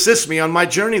you assist me on my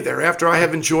journey there after I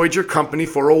have enjoyed your company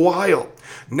for a while.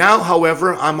 Now,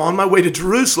 however, I'm on my way to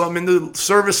Jerusalem in the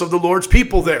service of the Lord's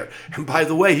people there. And by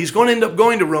the way, he's going to end up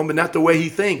going to Rome, but not the way he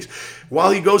thinks.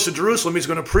 While he goes to Jerusalem, he's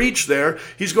going to preach there.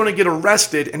 He's going to get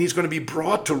arrested, and he's going to be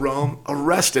brought to Rome,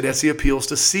 arrested as he appeals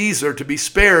to Caesar to be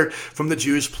spared from the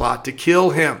Jews' plot to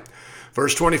kill him.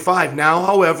 Verse 25, now,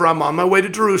 however, I'm on my way to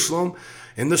Jerusalem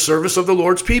in the service of the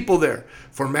Lord's people there.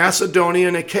 For Macedonia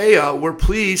and Achaia were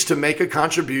pleased to make a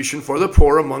contribution for the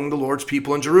poor among the Lord's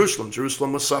people in Jerusalem.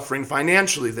 Jerusalem was suffering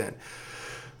financially then.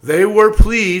 They were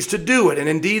pleased to do it, and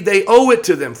indeed they owe it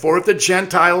to them. For if the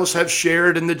Gentiles have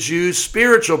shared in the Jews'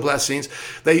 spiritual blessings,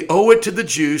 they owe it to the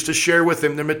Jews to share with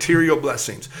them their material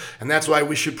blessings. And that's why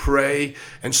we should pray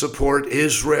and support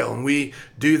Israel. And we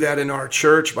do that in our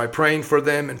church by praying for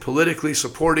them and politically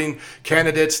supporting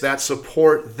candidates that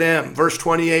support them. Verse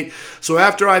 28, so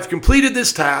after I've completed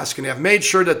this task and have made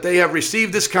sure that they have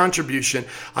received this contribution,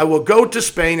 I will go to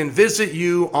Spain and visit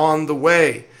you on the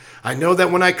way. I know that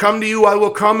when I come to you, I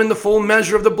will come in the full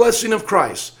measure of the blessing of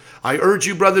Christ. I urge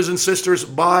you, brothers and sisters,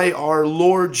 by our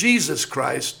Lord Jesus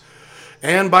Christ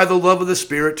and by the love of the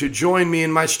Spirit, to join me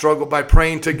in my struggle by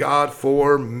praying to God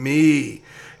for me.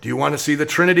 Do you want to see the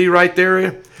Trinity right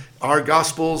there? Our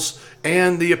Gospels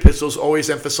and the epistles always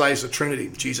emphasize the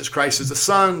Trinity. Jesus Christ is the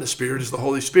Son, the Spirit is the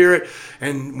Holy Spirit,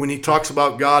 and when he talks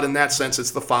about God in that sense, it's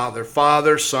the Father,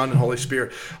 Son, and Holy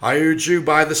Spirit. I urge you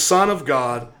by the Son of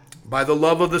God, by the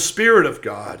love of the Spirit of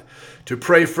God, to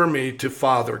pray for me to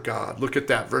Father God. Look at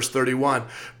that, verse 31.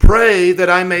 Pray that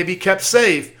I may be kept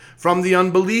safe from the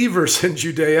unbelievers in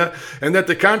Judea, and that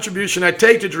the contribution I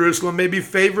take to Jerusalem may be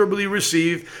favorably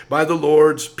received by the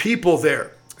Lord's people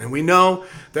there. And we know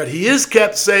that he is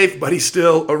kept safe, but he's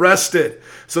still arrested,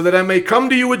 so that I may come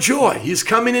to you with joy. He's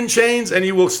coming in chains, and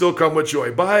he will still come with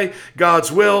joy. By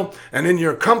God's will, and in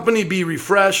your company be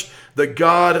refreshed. The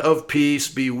God of peace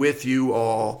be with you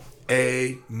all.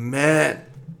 Amen.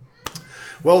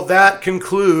 Well, that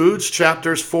concludes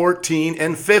chapters 14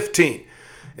 and 15.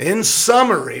 In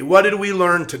summary, what did we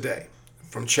learn today?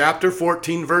 From chapter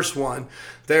 14, verse 1,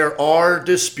 there are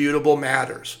disputable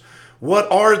matters.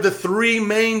 What are the three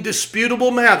main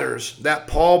disputable matters that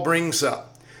Paul brings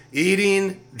up?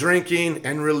 Eating, drinking,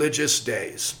 and religious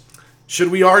days.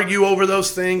 Should we argue over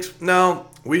those things? No.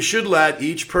 We should let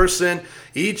each person,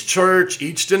 each church,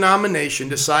 each denomination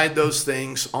decide those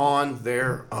things on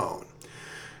their own.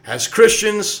 As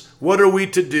Christians, what are we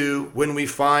to do when we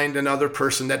find another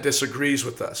person that disagrees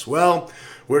with us? Well,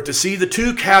 we're to see the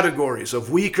two categories of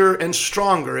weaker and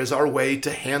stronger as our way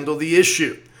to handle the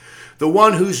issue. The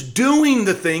one who's doing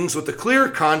the things with a clear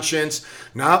conscience,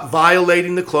 not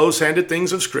violating the close-handed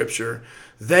things of Scripture,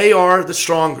 they are the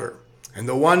stronger. And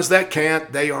the ones that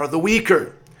can't, they are the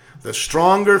weaker. The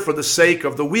stronger, for the sake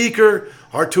of the weaker,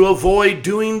 are to avoid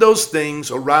doing those things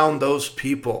around those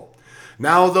people.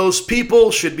 Now, those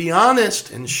people should be honest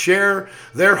and share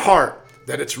their heart,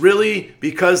 that it's really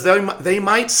because they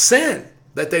might sin,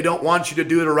 that they don't want you to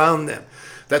do it around them.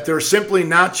 That they're simply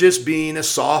not just being a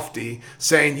softy,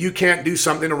 saying, you can't do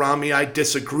something around me I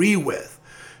disagree with.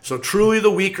 So truly the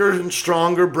weaker and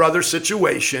stronger brother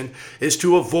situation is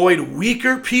to avoid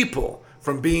weaker people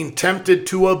from being tempted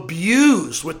to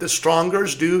abuse what the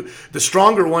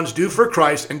stronger ones do for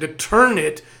Christ, and to turn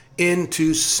it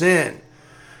into sin.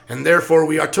 And therefore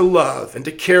we are to love and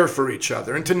to care for each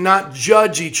other and to not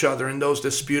judge each other in those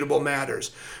disputable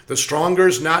matters. The stronger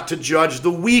is not to judge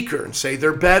the weaker and say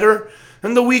they're better,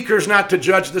 and the weaker is not to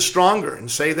judge the stronger and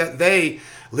say that they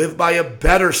live by a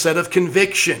better set of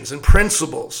convictions and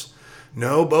principles.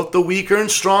 No, both the weaker and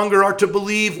stronger are to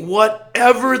believe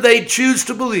whatever they choose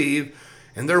to believe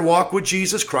in their walk with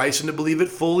Jesus Christ, and to believe it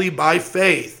fully by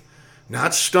faith,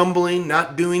 not stumbling,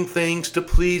 not doing things to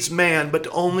please man, but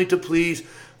only to please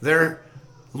their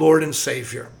Lord and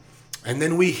Savior. And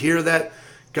then we hear that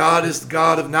God is the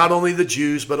God of not only the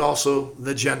Jews, but also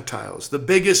the Gentiles. The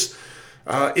biggest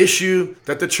issue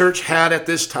that the church had at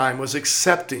this time was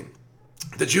accepting,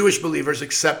 the Jewish believers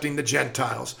accepting the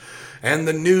Gentiles, and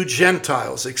the new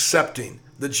Gentiles accepting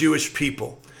the Jewish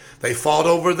people. They fought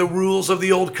over the rules of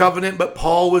the Old Covenant, but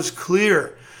Paul was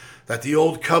clear that the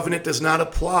Old Covenant does not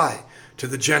apply to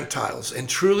the Gentiles. And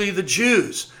truly the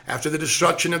Jews, after the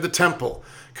destruction of the temple,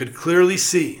 could clearly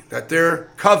see that their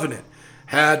covenant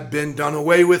had been done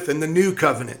away with, and the new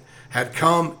covenant had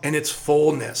come in its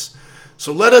fullness.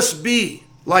 So let us be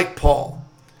like Paul,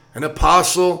 an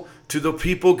apostle to the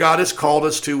people God has called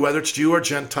us to, whether it's Jew or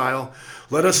Gentile.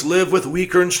 Let us live with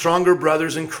weaker and stronger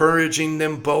brothers, encouraging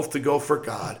them both to go for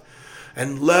God.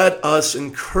 And let us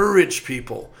encourage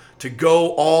people to go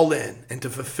all in and to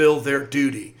fulfill their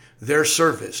duty, their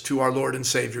service to our Lord and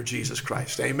Savior, Jesus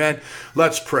Christ. Amen.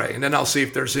 Let's pray, and then I'll see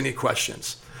if there's any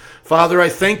questions. Father, I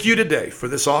thank you today for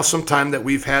this awesome time that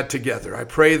we've had together. I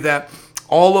pray that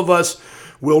all of us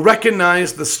will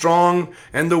recognize the strong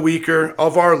and the weaker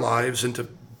of our lives, and to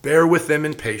bear with them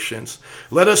in patience.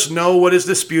 Let us know what is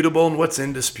disputable and what's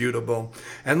indisputable.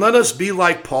 And let us be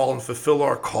like Paul and fulfill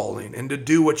our calling and to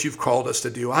do what you've called us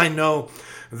to do. I know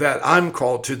that I'm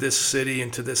called to this city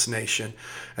and to this nation.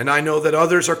 And I know that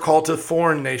others are called to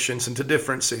foreign nations and to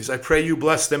different cities. I pray you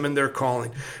bless them in their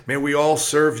calling. May we all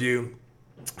serve you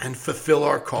and fulfill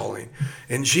our calling.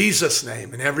 In Jesus'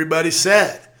 name. And everybody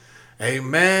said,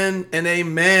 amen and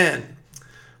amen.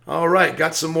 All right,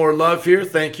 got some more love here.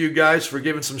 Thank you guys for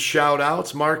giving some shout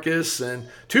outs. Marcus and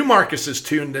two Marcuses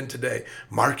tuned in today.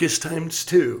 Marcus times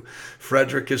two.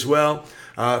 Frederick as well.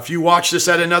 If you watch this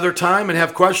at another time and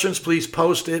have questions, please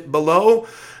post it below.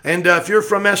 And if you're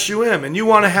from SUM and you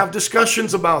want to have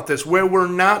discussions about this, where we're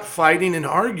not fighting and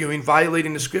arguing,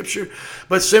 violating the scripture,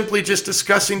 but simply just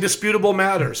discussing disputable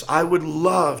matters, I would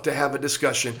love to have a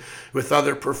discussion with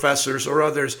other professors or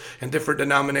others in different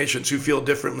denominations who feel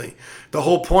differently. The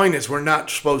whole point is we're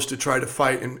not supposed to try to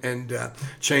fight and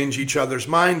change each other's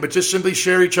mind, but just simply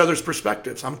share each other's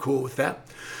perspectives. I'm cool with that.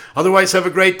 Otherwise, have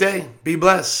a great day. Be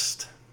blessed.